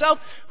like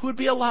myself who would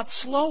be a lot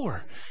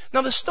slower.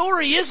 Now, the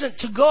story isn't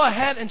to go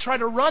ahead and try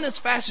to run as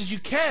fast as you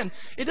can.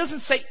 It doesn't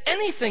say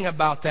anything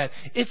about that.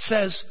 It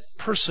says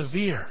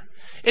persevere.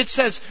 It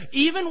says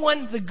even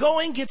when the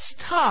going gets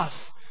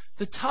tough,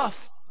 the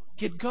tough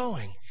get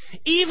going.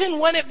 Even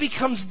when it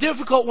becomes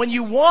difficult, when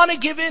you want to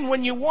give in,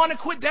 when you want to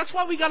quit. That's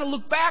why we got to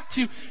look back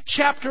to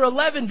chapter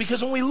 11,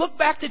 because when we look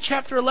back to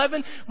chapter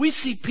 11, we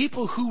see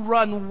people who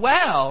run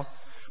well,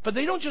 but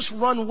they don't just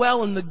run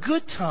well in the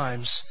good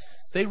times,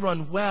 they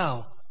run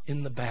well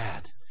in the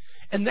bad.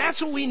 And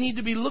that's what we need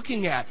to be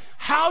looking at.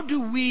 How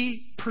do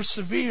we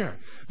persevere?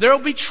 There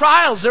will be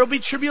trials. There will be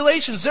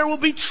tribulations. There will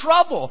be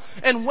trouble.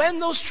 And when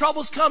those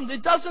troubles come,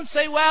 it doesn't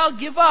say, well,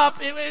 give up.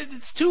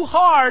 It's too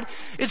hard.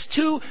 It's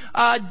too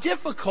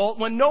difficult.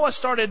 When Noah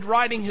started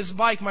riding his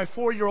bike, my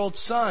 4-year-old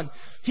son,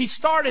 he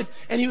started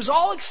and he was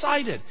all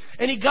excited.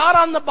 And he got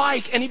on the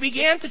bike and he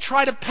began to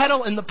try to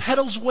pedal, and the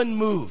pedals wouldn't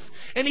move.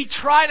 And he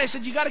tried. I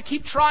said, you got to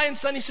keep trying,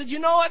 son. He said, you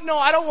know what? No,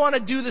 I don't want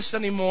to do this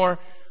anymore.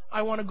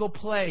 I want to go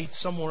play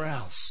somewhere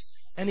else.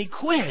 And he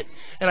quit.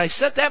 And I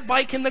set that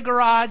bike in the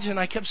garage and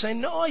I kept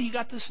saying, no, you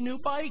got this new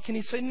bike. And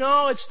he'd say,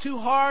 no, it's too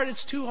hard.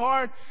 It's too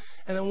hard.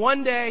 And then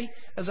one day,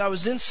 as I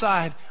was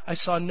inside, I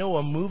saw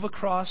Noah move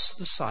across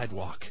the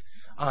sidewalk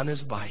on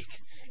his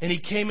bike. And he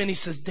came in, he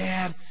says,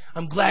 Dad,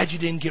 I'm glad you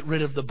didn't get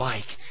rid of the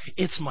bike.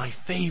 It's my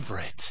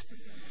favorite.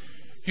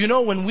 You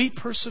know, when we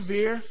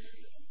persevere,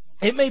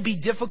 it may be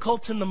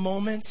difficult in the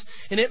moment,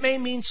 and it may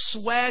mean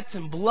sweat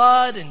and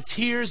blood and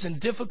tears and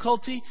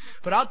difficulty,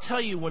 but I'll tell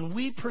you, when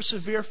we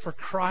persevere for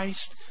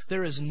Christ,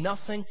 there is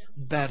nothing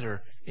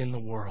better in the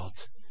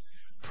world.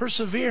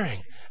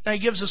 persevering. Now he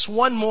gives us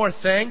one more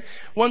thing.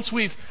 Once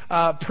we've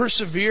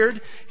persevered,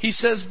 he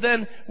says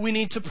then we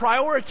need to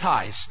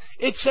prioritize.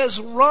 It says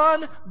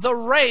run the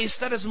race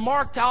that is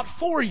marked out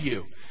for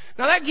you.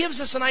 Now that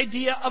gives us an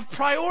idea of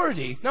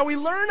priority. Now we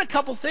learn a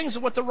couple things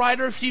of what the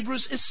writer of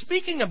Hebrews is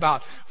speaking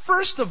about.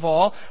 First of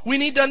all, we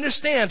need to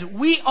understand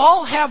we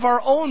all have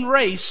our own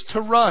race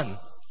to run.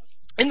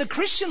 In the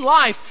Christian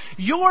life,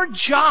 your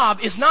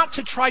job is not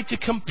to try to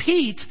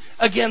compete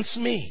against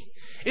me.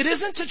 It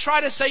isn't to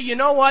try to say, you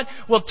know what,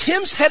 well,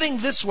 Tim's heading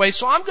this way,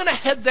 so I'm going to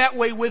head that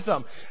way with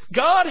him.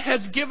 God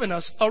has given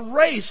us a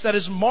race that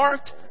is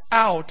marked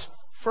out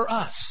for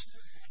us.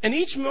 And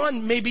each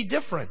one may be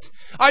different.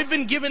 I've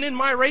been given in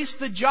my race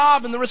the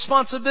job and the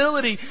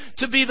responsibility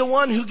to be the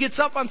one who gets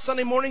up on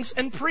Sunday mornings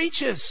and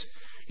preaches.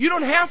 You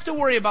don't have to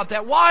worry about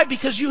that. Why?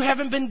 Because you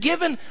haven't been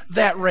given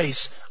that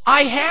race.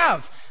 I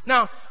have.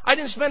 Now, I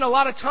didn't spend a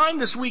lot of time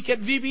this week at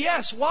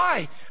VBS.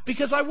 Why?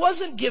 Because I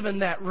wasn't given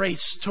that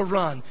race to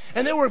run.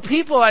 And there were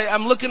people,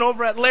 I'm looking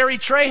over at Larry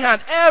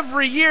Trahan.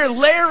 Every year,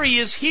 Larry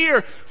is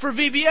here for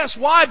VBS.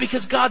 Why?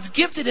 Because God's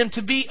gifted him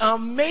to be an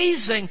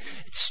amazing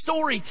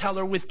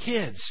storyteller with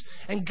kids.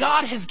 And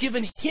God has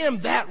given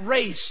him that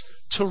race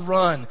to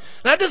run.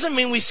 That doesn't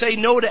mean we say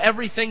no to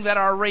everything that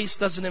our race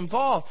doesn't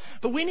involve.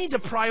 But we need to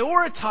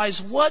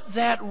prioritize what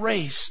that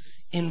race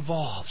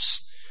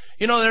involves.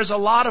 You know, there's a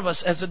lot of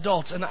us as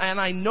adults, and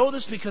I know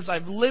this because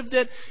I've lived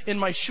it in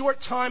my short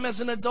time as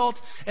an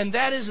adult, and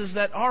that is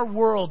that our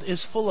world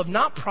is full of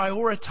not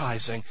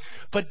prioritizing,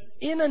 but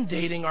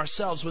inundating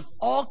ourselves with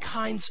all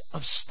kinds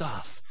of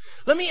stuff.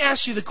 Let me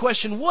ask you the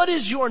question, what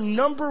is your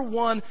number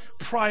one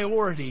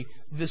priority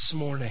this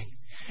morning?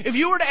 If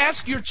you were to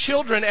ask your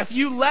children, if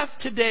you left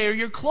today, or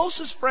your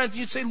closest friends,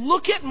 you'd say,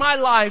 look at my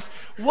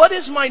life, what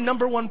is my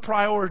number one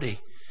priority?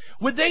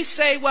 Would they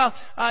say, well,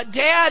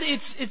 Dad,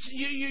 it's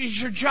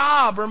your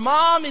job, or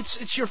Mom,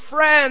 it's your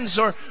friends,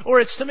 or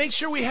it's to make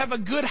sure we have a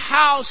good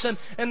house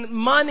and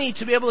money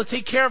to be able to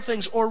take care of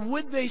things? Or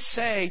would they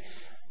say,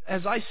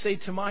 as I say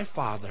to my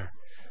father,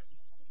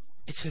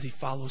 it's that he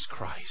follows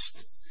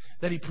Christ,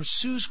 that he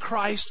pursues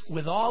Christ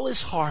with all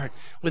his heart,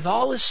 with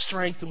all his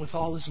strength, and with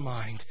all his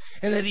mind,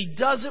 and that he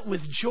does it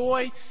with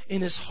joy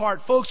in his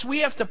heart. Folks, we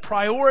have to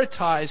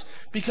prioritize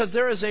because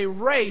there is a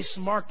race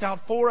marked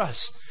out for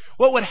us.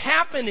 What would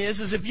happen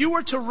is if you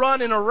were to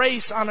run in a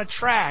race on a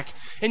track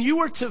and you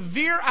were to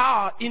veer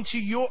out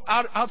into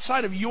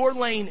outside of your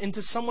lane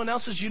into someone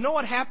else's, you know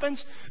what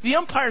happens? The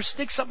umpire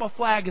sticks up a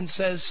flag and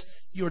says,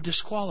 you're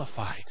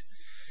disqualified.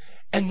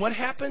 And what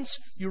happens?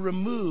 You're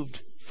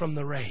removed from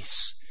the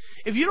race.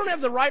 If you don't have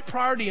the right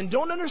priority and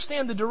don't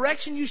understand the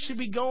direction you should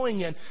be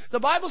going in, the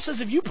Bible says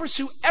if you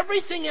pursue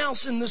everything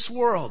else in this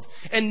world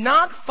and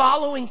not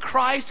following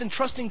Christ and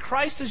trusting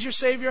Christ as your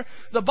Savior,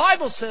 the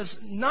Bible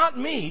says, not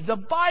me, the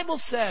Bible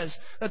says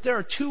that there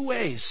are two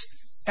ways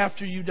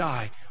after you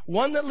die.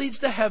 One that leads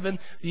to heaven,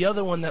 the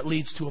other one that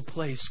leads to a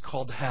place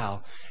called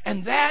hell.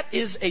 And that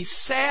is a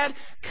sad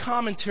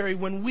commentary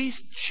when we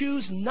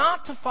choose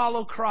not to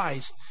follow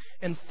Christ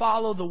and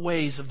follow the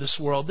ways of this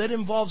world. That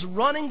involves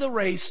running the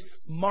race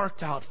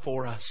marked out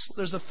for us.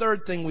 There's a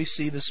third thing we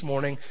see this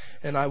morning,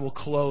 and I will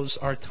close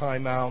our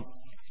time out.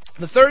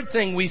 The third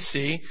thing we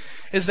see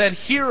is that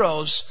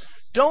heroes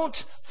don't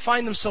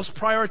find themselves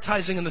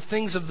prioritizing in the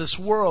things of this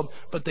world,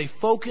 but they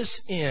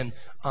focus in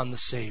on the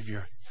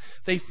Savior.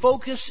 They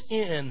focus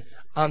in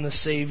on the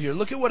Savior.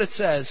 Look at what it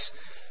says.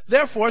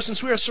 Therefore,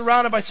 since we are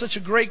surrounded by such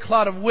a great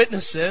cloud of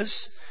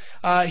witnesses,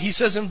 he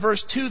says in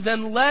verse 2,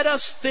 then let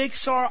us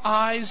fix our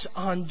eyes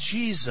on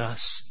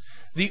Jesus,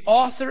 the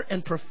author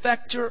and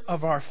perfecter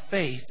of our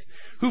faith,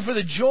 who for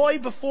the joy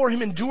before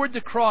him endured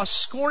the cross,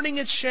 scorning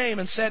its shame,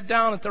 and sat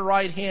down at the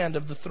right hand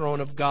of the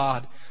throne of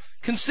God.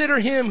 Consider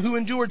him who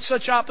endured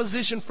such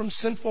opposition from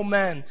sinful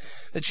men,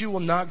 that you will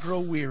not grow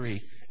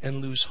weary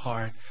and lose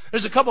heart.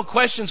 There's a couple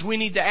questions we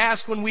need to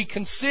ask when we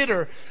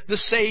consider the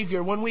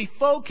Savior, when we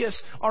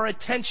focus our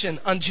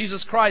attention on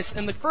Jesus Christ.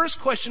 And the first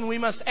question we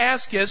must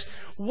ask is,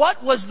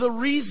 what was the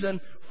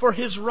reason for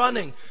his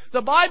running?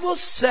 The Bible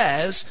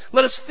says,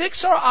 let us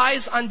fix our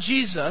eyes on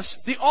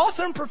Jesus, the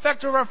author and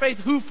perfecter of our faith,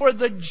 who for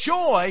the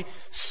joy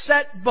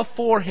set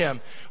before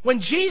him. When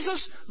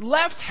Jesus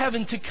left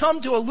heaven to come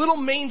to a little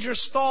manger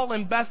stall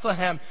in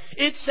Bethlehem,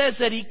 it says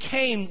that he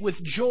came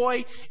with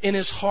joy in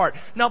his heart.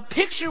 Now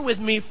picture with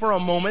me for a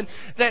moment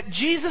that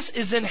Jesus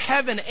is in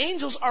heaven.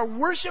 Angels are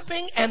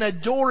worshiping and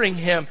adoring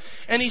him.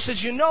 And he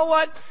says, you know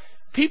what?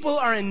 People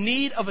are in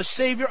need of a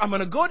Savior. I'm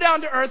going to go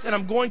down to earth and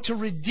I'm going to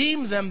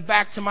redeem them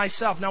back to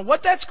myself. Now,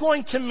 what that's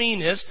going to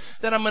mean is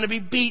that I'm going to be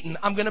beaten.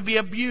 I'm going to be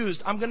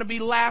abused. I'm going to be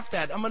laughed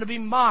at. I'm going to be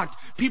mocked.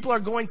 People are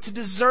going to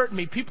desert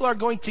me. People are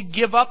going to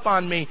give up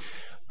on me.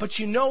 But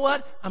you know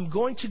what? I'm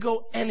going to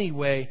go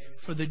anyway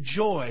for the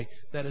joy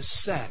that is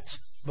set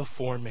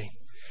before me.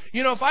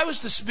 You know, if I was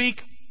to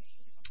speak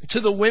to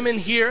the women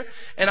here,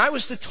 and I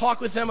was to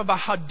talk with them about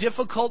how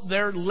difficult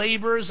their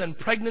labors and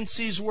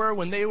pregnancies were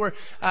when they were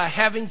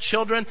having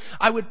children,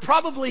 I would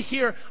probably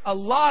hear a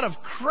lot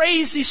of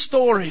crazy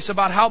stories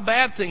about how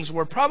bad things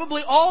were.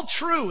 Probably all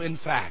true, in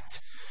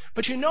fact.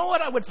 But you know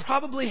what would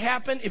probably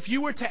happen if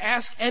you were to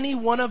ask any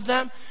one of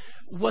them,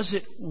 was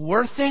it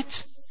worth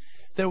it?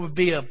 There would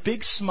be a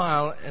big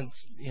smile, and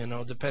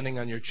depending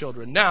on your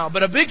children now,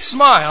 but a big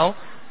smile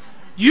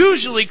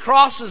usually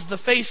crosses the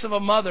face of a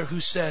mother who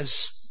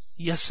says,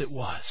 yes, it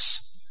was.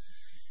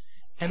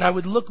 And I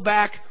would look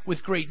back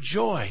with great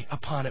joy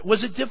upon it.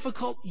 Was it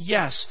difficult?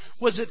 Yes.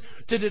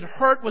 Did it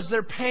hurt? Was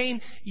there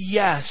pain?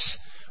 Yes.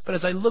 But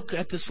as I look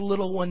at this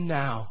little one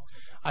now,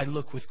 I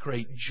look with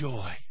great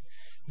joy.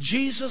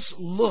 Jesus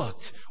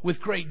looked with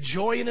great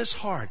joy in his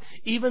heart,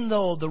 even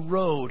though the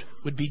road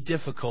would be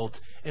difficult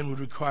and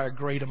would require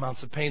great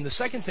amounts of pain. The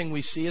second thing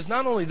we see is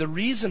not only the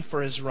reason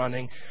for his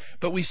running,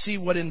 but we see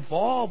what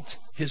involved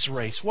his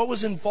race. What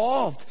was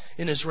involved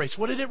in his race?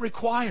 What did it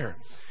require?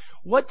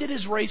 What did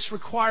his race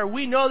require?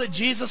 We know that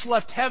Jesus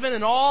left heaven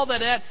and all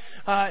that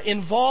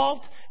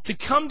involved to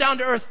come down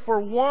to earth for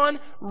one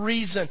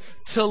reason,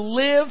 to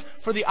live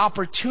for the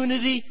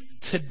opportunity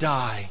to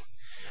die.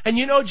 And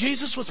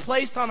Jesus was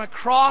placed on a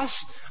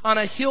cross on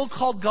a hill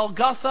called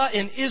Golgotha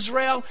in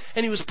Israel,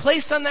 and he was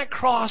placed on that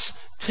cross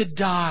to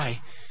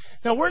die.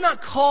 Now, we're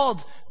not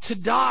called to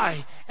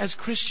die as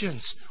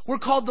Christians. We're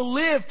called to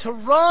live, to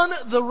run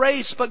the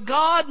race. But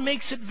God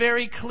makes it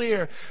very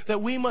clear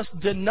that we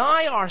must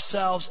deny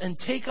ourselves and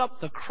take up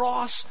the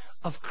cross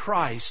of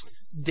Christ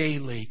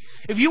daily.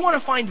 If you want to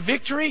find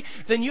victory,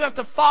 then you have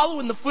to follow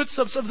in the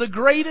footsteps of the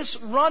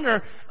greatest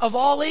runner of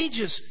all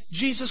ages,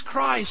 Jesus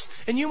Christ.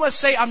 And you must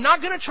say, I'm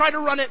not going to try to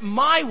run it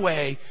my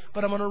way,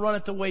 but I'm going to run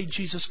it the way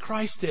Jesus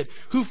Christ did,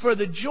 who for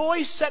the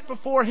joy set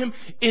before him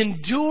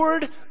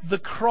endured the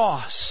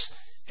cross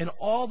and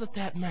all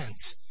that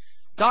meant.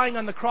 Dying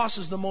on the cross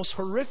is the most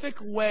horrific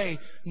way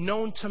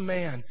known to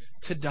man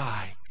to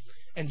die.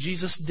 And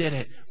Jesus did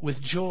it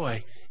with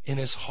joy in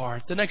his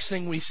heart. The next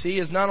thing we see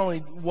is not only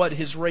what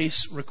his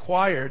race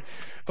required,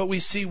 but we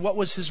see what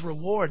was his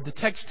reward. The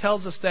text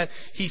tells us that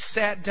he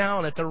sat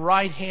down at the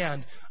right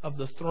hand of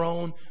the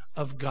throne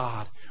of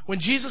God. When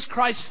Jesus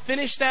Christ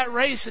finished that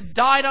race,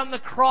 died on the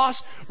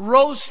cross,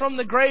 rose from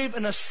the grave,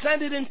 and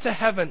ascended into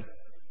heaven,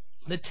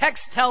 the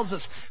text tells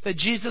us that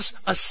Jesus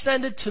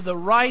ascended to the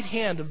right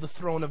hand of the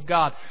throne of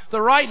God. The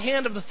right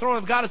hand of the throne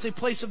of God is a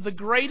place of the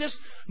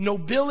greatest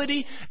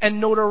nobility and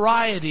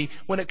notoriety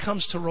when it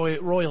comes to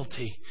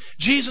royalty.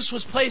 Jesus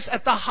was placed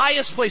at the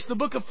highest place. The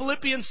book of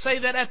Philippians say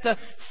that at the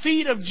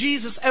feet of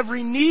Jesus,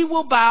 every knee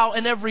will bow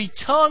and every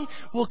tongue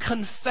will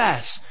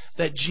confess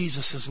that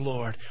Jesus is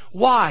Lord.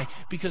 Why?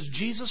 Because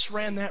Jesus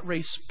ran that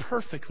race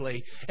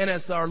perfectly. And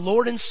as our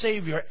Lord and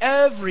Savior,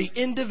 every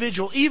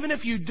individual, even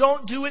if you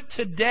don't do it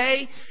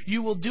today,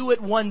 you will do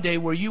it one day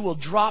where you will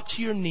drop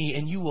to your knee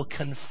and you will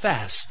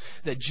confess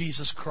that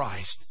Jesus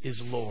Christ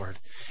is Lord.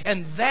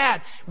 And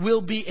that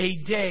will be a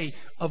day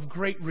of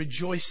great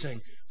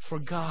rejoicing for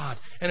God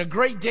and a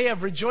great day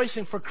of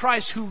rejoicing for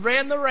Christ, who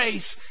ran the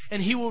race,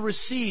 and he will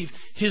receive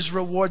his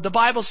reward. The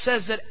Bible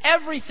says that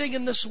everything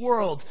in this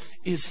world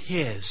is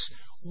his.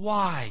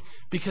 Why?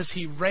 Because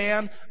he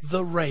ran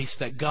the race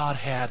that God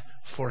had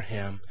for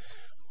him.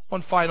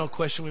 One final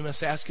question we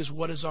must ask is,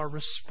 what is our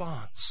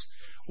response?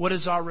 What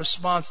is our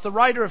response? The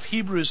writer of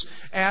Hebrews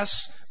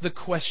asks the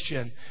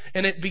question,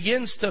 and it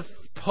begins to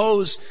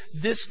pose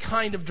this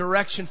kind of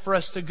direction for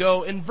us to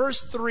go. In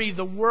verse 3,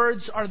 the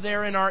words are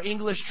there in our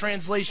English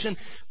translation,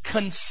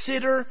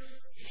 consider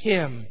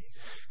him.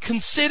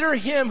 Consider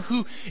him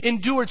who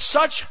endured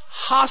such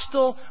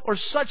hostile or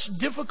such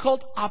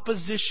difficult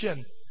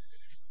opposition.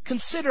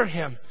 Consider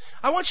him.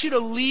 I want you to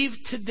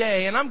leave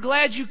today, and I'm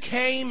glad you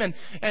came,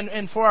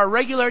 and for our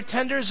regular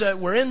attenders,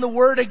 we're in the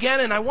Word again,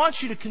 and I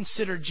want you to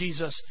consider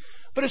Jesus.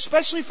 But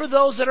especially for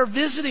those that are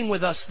visiting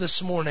with us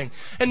this morning.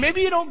 And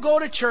maybe you don't go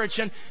to church,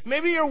 and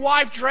maybe your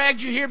wife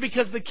dragged you here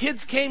because the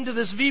kids came to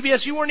this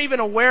VBS. You weren't even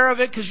aware of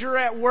it because you're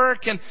at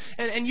work, and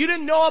you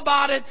didn't know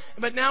about it,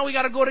 but now we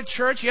got to go to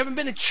church. You haven't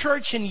been to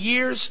church in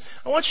years.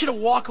 I want you to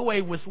walk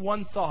away with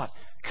one thought.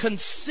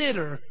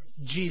 Consider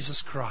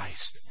Jesus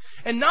Christ.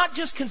 And not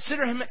just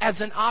consider him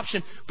as an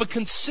option, but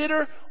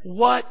consider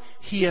what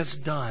he has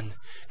done.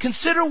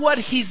 Consider what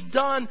he's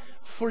done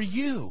for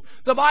you.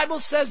 The Bible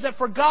says that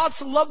for God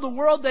so loved the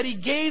world that he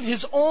gave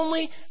his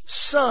only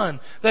Son,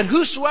 that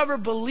whosoever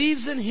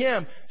believes in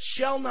him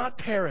shall not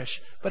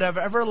perish, but have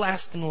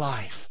everlasting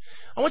life.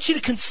 I want you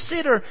to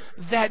consider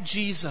that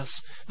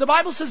Jesus. The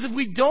Bible says if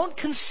we don't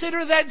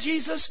consider that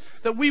Jesus,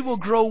 that we will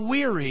grow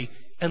weary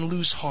and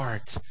lose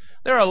heart.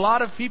 There are a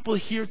lot of people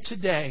here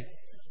today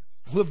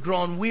who have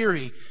grown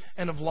weary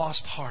and have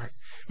lost heart.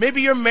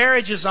 Maybe your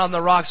marriage is on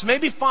the rocks.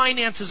 Maybe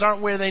finances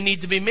aren't where they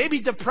need to be. Maybe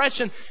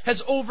depression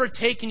has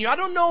overtaken you. I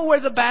don't know where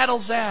the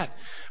battle's at.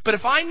 But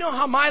if I know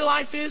how my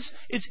life is,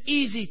 it's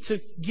easy to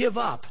give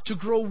up, to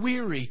grow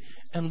weary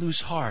and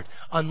lose heart,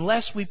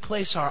 unless we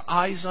place our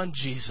eyes on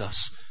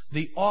Jesus,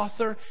 the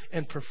author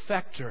and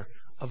perfecter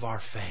of our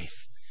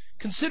faith.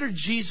 Consider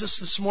Jesus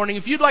this morning.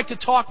 If you'd like to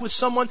talk with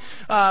someone,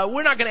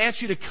 we're not going to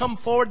ask you to come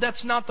forward.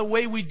 That's not the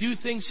way we do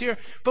things here.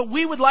 But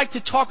we would like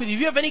to talk with you. If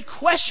you have any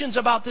questions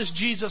about this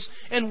Jesus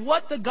and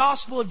what the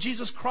gospel of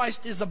Jesus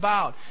Christ is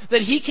about,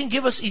 that he can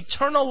give us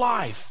eternal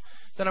life,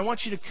 then I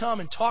want you to come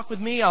and talk with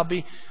me. I'll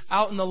be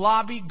out in the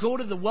lobby. Go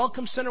to the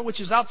Welcome Center,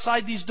 which is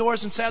outside these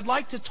doors, and say, I'd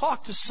like to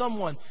talk to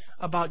someone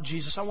about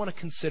Jesus. I want to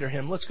consider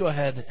Him. Let's go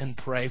ahead and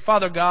pray.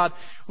 Father God,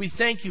 we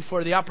thank You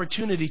for the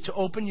opportunity to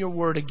open Your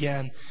Word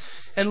again.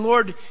 And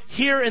Lord,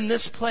 here in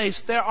this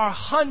place, there are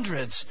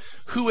hundreds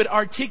who would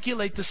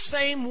articulate the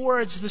same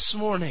words this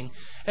morning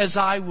as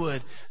I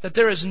would, that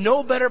there is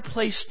no better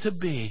place to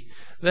be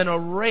than a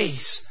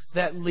race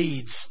that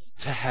leads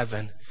to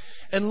heaven.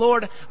 And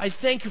Lord, I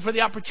thank You for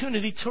the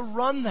opportunity to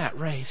run that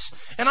race.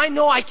 And I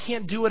know I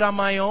can't do it on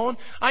my own.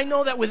 I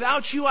know that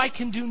without You, I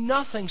can do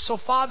nothing. So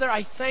Father,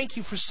 I thank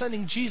You for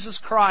sending Jesus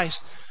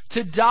Christ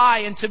to die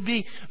and to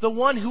be the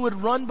one who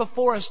would run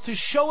before us, to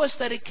show us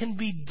that it can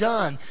be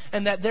done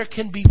and that there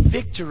can be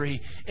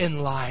victory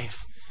in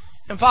life.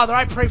 And Father,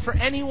 I pray for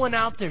anyone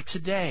out there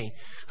today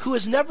who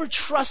has never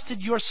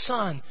trusted Your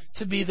Son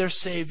to be their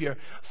Savior.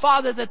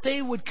 Father, that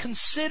they would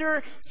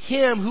consider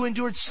Him who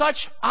endured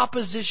such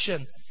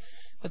opposition,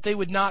 that they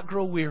would not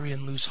grow weary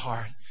and lose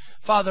heart.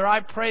 Father, I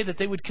pray that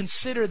they would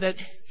consider that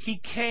He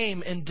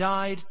came and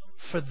died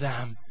for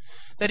them,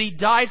 that He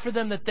died for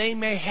them that they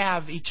may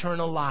have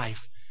eternal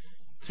life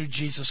through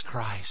Jesus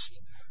Christ.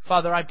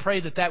 Father, I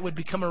pray that that would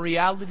become a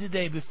reality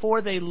today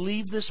before they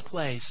leave this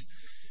place,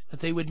 that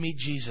they would meet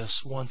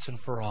Jesus once and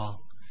for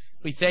all.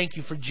 We thank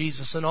You for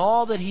Jesus and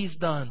all that He's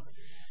done,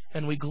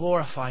 and we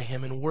glorify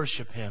Him and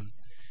worship Him,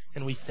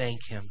 and we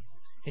thank Him.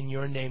 In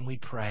Your name we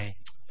pray.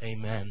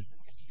 Amen.